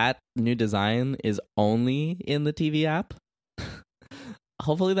that new design is only in the TV app.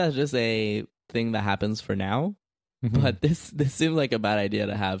 Hopefully, that's just a thing that happens for now. But this seems like a bad idea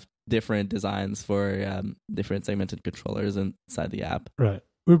to have different designs for different segmented controllers inside the app. Right.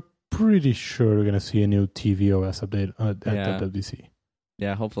 We're pretty sure we're going to see a new TV OS update at WWDC.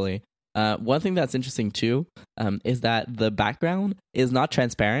 Yeah, hopefully. One thing that's interesting too is that the background is not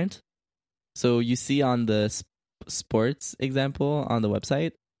transparent. So you see on the sports example on the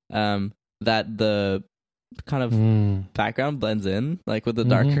website that the kind of background blends in like with the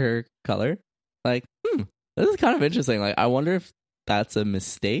darker color. Like, this is kind of interesting. Like, I wonder if that's a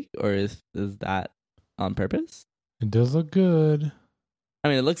mistake or is that on purpose? It does look good. I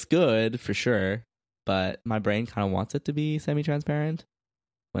mean, it looks good for sure, but my brain kind of wants it to be semi-transparent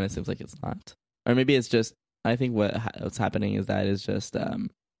when it seems like it's not. Or maybe it's just, I think what's happening is that it's just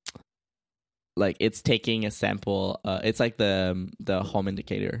like it's taking a sample. It's like the home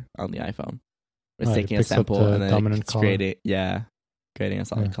indicator on the iPhone. It's taking a sample and then it's creating a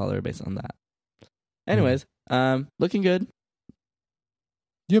solid color based on that. Anyways, looking good.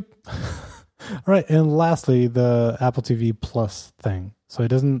 Yep. All right, and lastly, the Apple TV Plus thing. So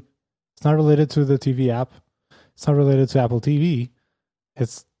it's not related to the TV app. It's not related to Apple TV.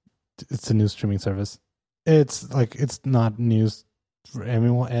 It's a new streaming service. It's not news for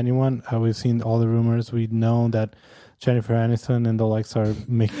anyone. We've seen all the rumors. We know that Jennifer Aniston and the likes are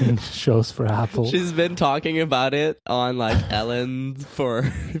making shows for Apple. She's been talking about it on like Ellen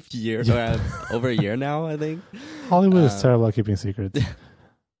for years, over a year now, I think. Hollywood is terrible at keeping secrets.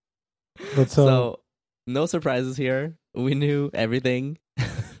 But so no surprises here. We knew everything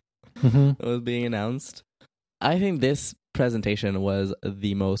that was being announced. I think this presentation was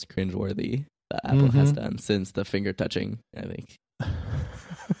the most cringeworthy that Apple has done since the finger touching, I think.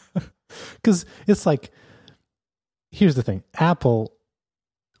 Because it's like, here's the thing. Apple,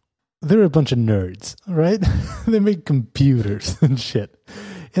 they're a bunch of nerds, right? They make computers and shit.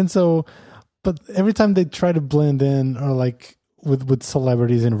 And so, but every time they try to blend in or like with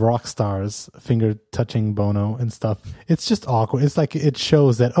celebrities and rock stars, finger touching Bono and stuff, it's just awkward. It's like it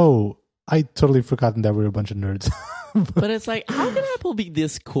shows that, oh, I totally forgotten that we're a bunch of nerds. But it's like, how can Apple be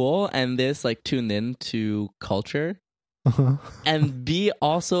this cool and this like tuned in to culture and be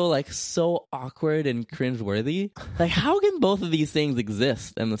also like so awkward and cringeworthy? Like, how can both of these things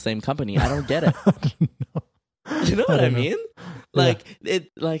exist in the same company? I don't get it. I don't know. You know what I don't know. mean?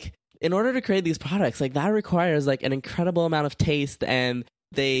 Like in order to create these products, like that requires like an incredible amount of taste, and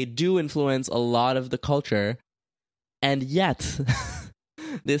they do influence a lot of the culture, and yet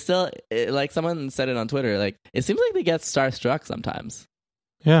they still, like someone said it on Twitter, like it seems like they get starstruck sometimes.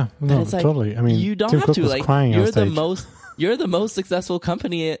 Yeah, no, it's like, totally. I mean, you don't Tim have Cook to was like crying on stage. you're the most successful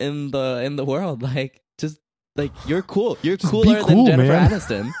company in the world. Like, just like you're cool. You're Just cooler be cool, than Jennifer man.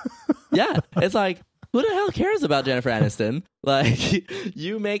 Aniston. Yeah, it's like, who the hell cares about Jennifer Aniston? Like,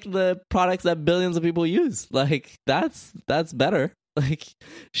 you make the products that billions of people use. Like, that's better. Like,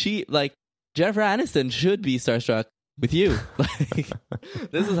 Jennifer Aniston should be starstruck with you. Like,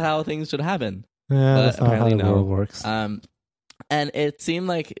 this is how things should happen. Yeah, But that's not how apparently the no. world works. And it seemed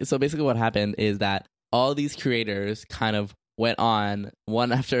like, so basically what happened is that all these creators kind of went on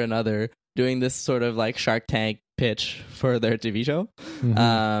one after another doing this sort of like Shark Tank pitch for their TV show.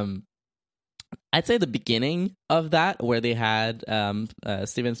 Mhm. I'd say the beginning of that, where they had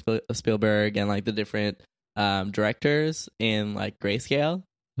Steven Spielberg and like the different directors in like Grayscale,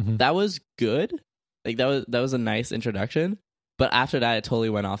 Mhm. that was good. Like that was a nice introduction. But after that, it totally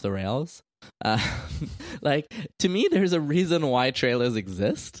went off the rails. Like, to me, there's a reason why trailers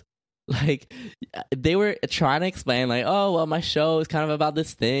exist. Like, they were trying to explain, like, oh, well, my show is kind of about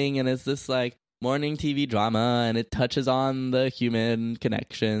this thing, and it's this like morning TV drama, and it touches on the human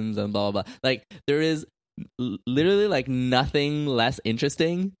connections and blah blah blah. Like, there is literally like nothing less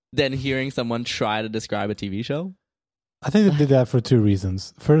interesting than hearing someone try to describe a TV show. I think they did that for two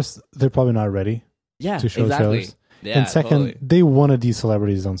reasons. First, they're probably not ready Yeah, to show exactly. shows. Yeah, And second, totally. they wanted these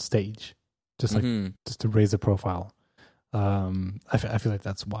celebrities on stage, just like Mhm. just to raise the profile. I feel like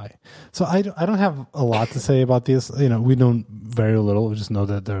that's why. So I don't have a lot to say about this. You know, we know very little. We just know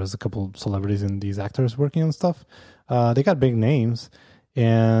that there's a couple celebrities and these actors working on stuff. They got big names,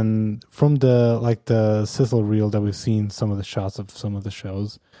 and from the sizzle reel that we've seen, some of the shots of some of the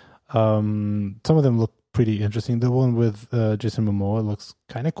shows, some of them look pretty interesting. The one with Jason Momoa looks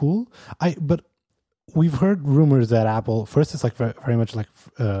kind of cool. But we've heard rumors that Apple, first, it's like very much like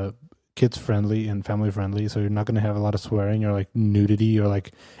kids friendly and family friendly, so you're not going to have a lot of swearing or like nudity or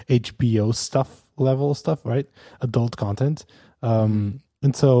like HBO level stuff, right? Adult content. And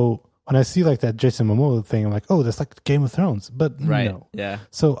so when I see like that Jason Momoa thing, I'm like, oh, that's like Game of Thrones, but Right. no. Yeah.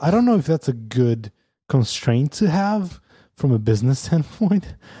 So I don't know if that's a good constraint to have from a business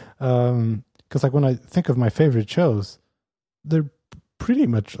standpoint. Because like when I think of my favorite shows, they're pretty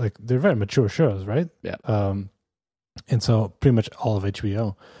much like they're very mature shows, right? Yeah. And so pretty much all of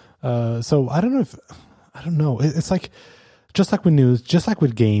HBO. So I don't know. It's like just like with news, just like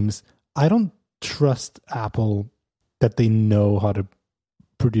with games. I don't trust Apple that they know how to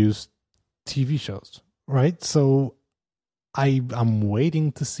produce TV shows, right? So I'm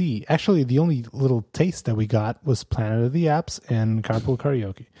waiting to see. Actually, the only little taste that we got was Planet of the Apps and Carpool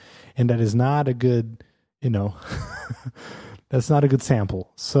Karaoke, and that is not a good, that's not a good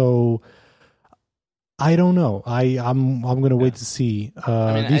sample. So I don't know. I'm gonna wait to see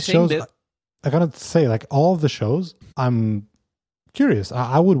these shows. I gotta say, like all of the shows, I'm curious.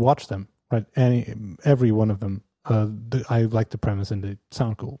 I would watch them, right? Every one of them. I like the premise and they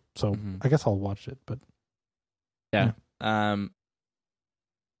sound cool, so I guess I'll watch it. But yeah.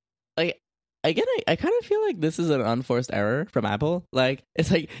 Like, again, I kind of feel like this is an unforced error from Apple. Like, it's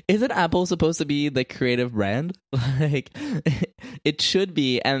like, isn't Apple supposed to be the creative brand? Like, it should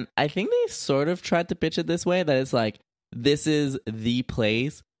be. And I think they sort of tried to pitch it this way, that it's like, this is the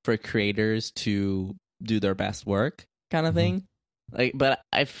place for creators to do their best work, kind of thing. Like, but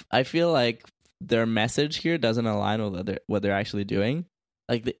I feel like their message here doesn't align with what they're actually doing.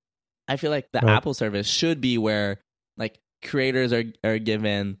 Like, I feel like the Apple service should be where like creators are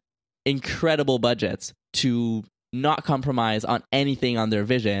given incredible budgets to not compromise on anything on their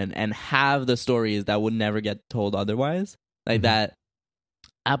vision and have the stories that would never get told otherwise. Like that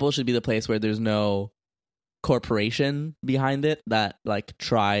Apple should be the place where there's no corporation behind it that like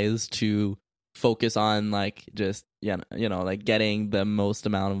tries to focus on like just like getting the most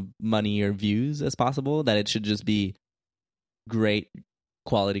amount of money or views as possible. That it should just be great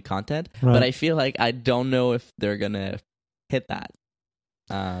quality content. Right. But I feel like I don't know if they're gonna hit that.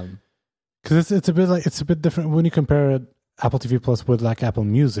 Because it's a bit different when you compare Apple TV Plus with like Apple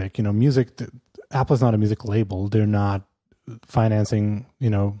Music. You know, Apple's not a music label. They're not financing,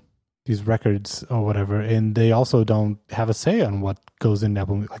 these records or whatever, and they also don't have a say on what goes in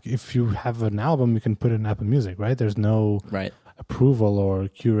Apple. Like if you have an album, you can put it in Apple Music, right? There's no approval or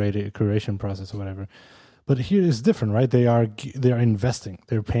curation process or whatever. But here is different, right? They are investing.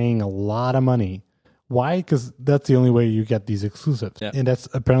 They're paying a lot of money. Why? Because that's the only way you get these exclusives, and that's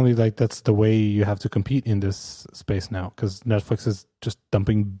apparently that's the way you have to compete in this space now. Because Netflix is just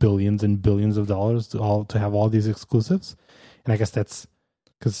dumping billions and billions of dollars to have all these exclusives, and I guess that's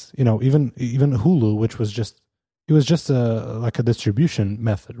because even Hulu, which was just a distribution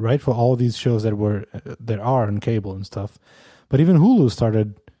method, right, for all these shows that are on cable and stuff. But even Hulu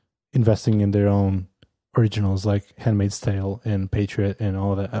started investing in their own originals like Handmaid's Tale and Patriot and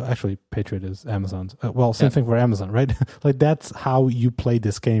all that. Actually, Patriot is Amazon's. Same thing for Amazon, right? Like that's how you play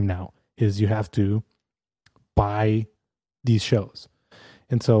this game now. Is you have to buy these shows,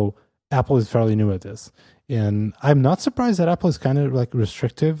 and so Apple is fairly new at this. And I'm not surprised that Apple is kind of like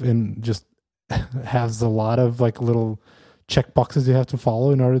restrictive and just has a lot of like little check boxes you have to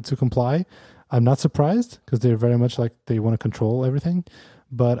follow in order to comply. I'm not surprised because they're very much like they want to control everything,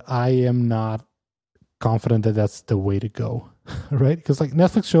 but I am not confident that that's the way to go, right? Because like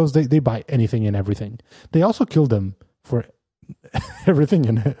Netflix shows, they buy anything and everything. They also kill them for everything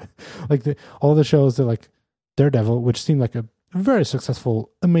in it. Like all the shows that like Daredevil, which seemed like a very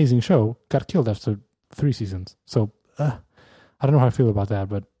successful, amazing show, got killed after 3 seasons. So I don't know how I feel about that,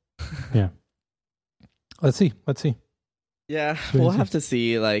 but yeah. Let's see. Yeah, we'll have to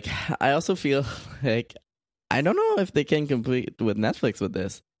see. Like, I also feel like I don't know if they can compete with Netflix with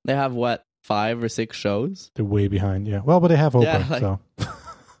this. They have 5 or 6 shows. They're way behind. Yeah. Well, but they have Oprah. So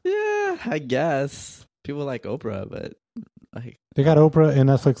yeah, I guess people like Oprah, but like they got Oprah and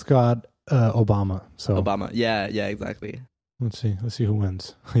Netflix got Obama. So Obama. Yeah, exactly. Let's see who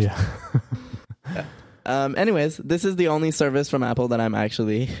wins. Yeah. Anyways, this is the only service from Apple that I'm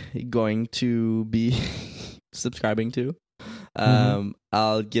actually going to be subscribing to.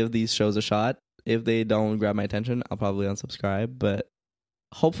 I'll give these shows a shot. If they don't grab my attention, I'll probably unsubscribe. But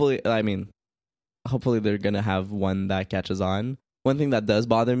hopefully they're gonna have one that catches on. One thing that does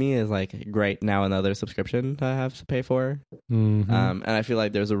bother me is like, great, now another subscription I have to pay for. And I feel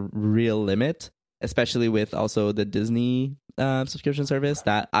like there's a real limit, especially with also the Disney subscription service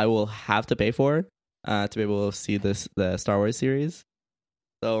that I will have to pay for to be able to see the Star Wars series.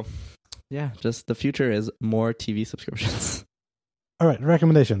 So yeah, just the future is more TV subscriptions. All right,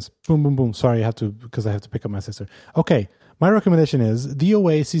 recommendations. Boom, boom, boom. Sorry, because I have to pick up my sister. Okay, my recommendation is The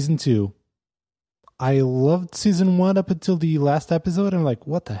OA Season 2. I loved Season 1 up until the last episode. I'm like,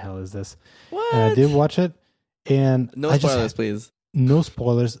 what the hell is this? What? And I did watch it. And no spoilers, please. No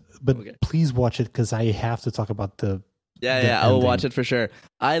spoilers, but please watch it because I have to talk about the I will watch it for sure.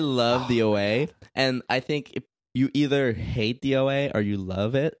 I love The OA, and I think you either hate The OA or you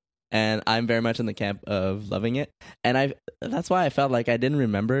love it. And I'm very much in the camp of loving it. And that's why I felt like I didn't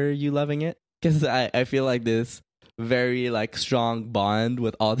remember you loving it. Because I feel like this very like strong bond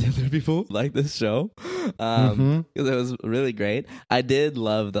with all the other people like this show. Because it was really great. I did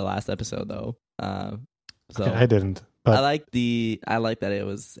love the last episode though. So okay, I didn't. But I like that it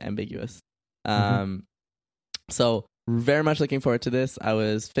was ambiguous. So very much looking forward to this. I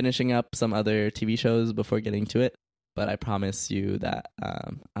was finishing up some other TV shows before getting to it. But I promise you that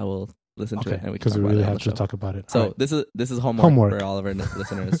I will listen to it and we can talk about it. Because we really have to talk about it. So this is homework for all of our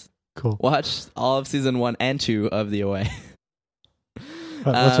listeners. Cool. Watch all of season 1 and 2 of The OA.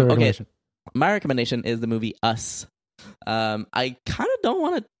 What's your recommendation? Okay. My recommendation is the movie Us. I kind of don't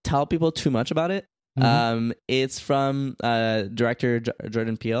want to tell people too much about it. It's from director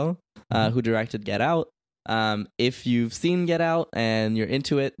Jordan Peele, who directed Get Out. If you've seen Get Out and you're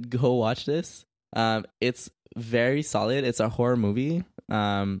into it, go watch this. It's very solid. It's a horror movie.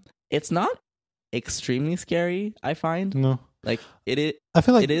 It's not extremely scary, I find. No. Like it I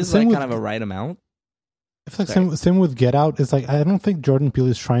feel like it is like kind of a right amount. I feel like same with Get Out. It's like I don't think Jordan Peele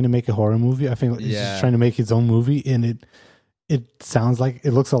is trying to make a horror movie. I think he's just trying to make his own movie, and it sounds like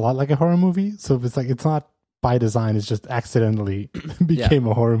it looks a lot like a horror movie. So it's like it's not by design, it's just accidentally became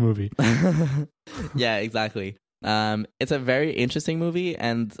a horror movie. Yeah, exactly. It's a very interesting movie,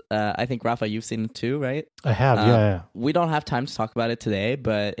 and I think Rafa, you've seen it too, right? I have, yeah. We don't have time to talk about it today,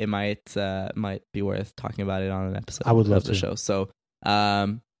 but it might be worth talking about it on an episode. I would love of the show. So,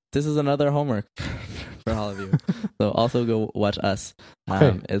 this is another homework for all of you. So also go watch Us.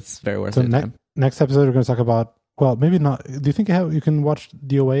 Okay. It's very worth it. Next episode, we're going to talk about Well, maybe not. Do you think you can watch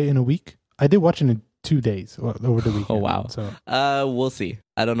DOA in a week? I did watch it in 2 days over the weekend. Oh, wow. So we'll see.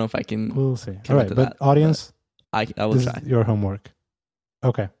 I don't know if I can. we'll see. commit All right, to but that, audience, I will this try. is your homework.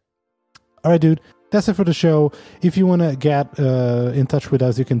 Okay. All right, dude. That's it for the show. If you want to get in touch with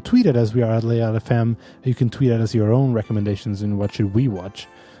us, you can tweet at us. We are at LayoutFM. You can tweet at us your own recommendations and what should we watch.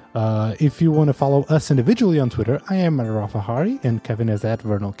 If you want to follow us individually on Twitter, I am at Rafa Hari and Kevin is at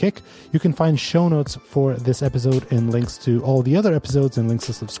Vernal Kick. You can find show notes for this episode and links to all the other episodes and links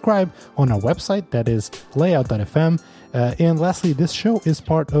to subscribe on our website. That is layout.fm. And lastly, this show is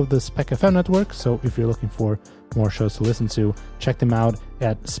part of the Spec FM network. So if you're looking for more shows to listen to, check them out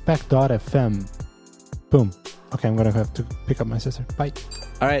at spec.fm. Boom. Okay, I'm going to have to pick up my sister. Bye.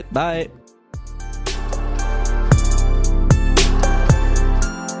 All right. Bye.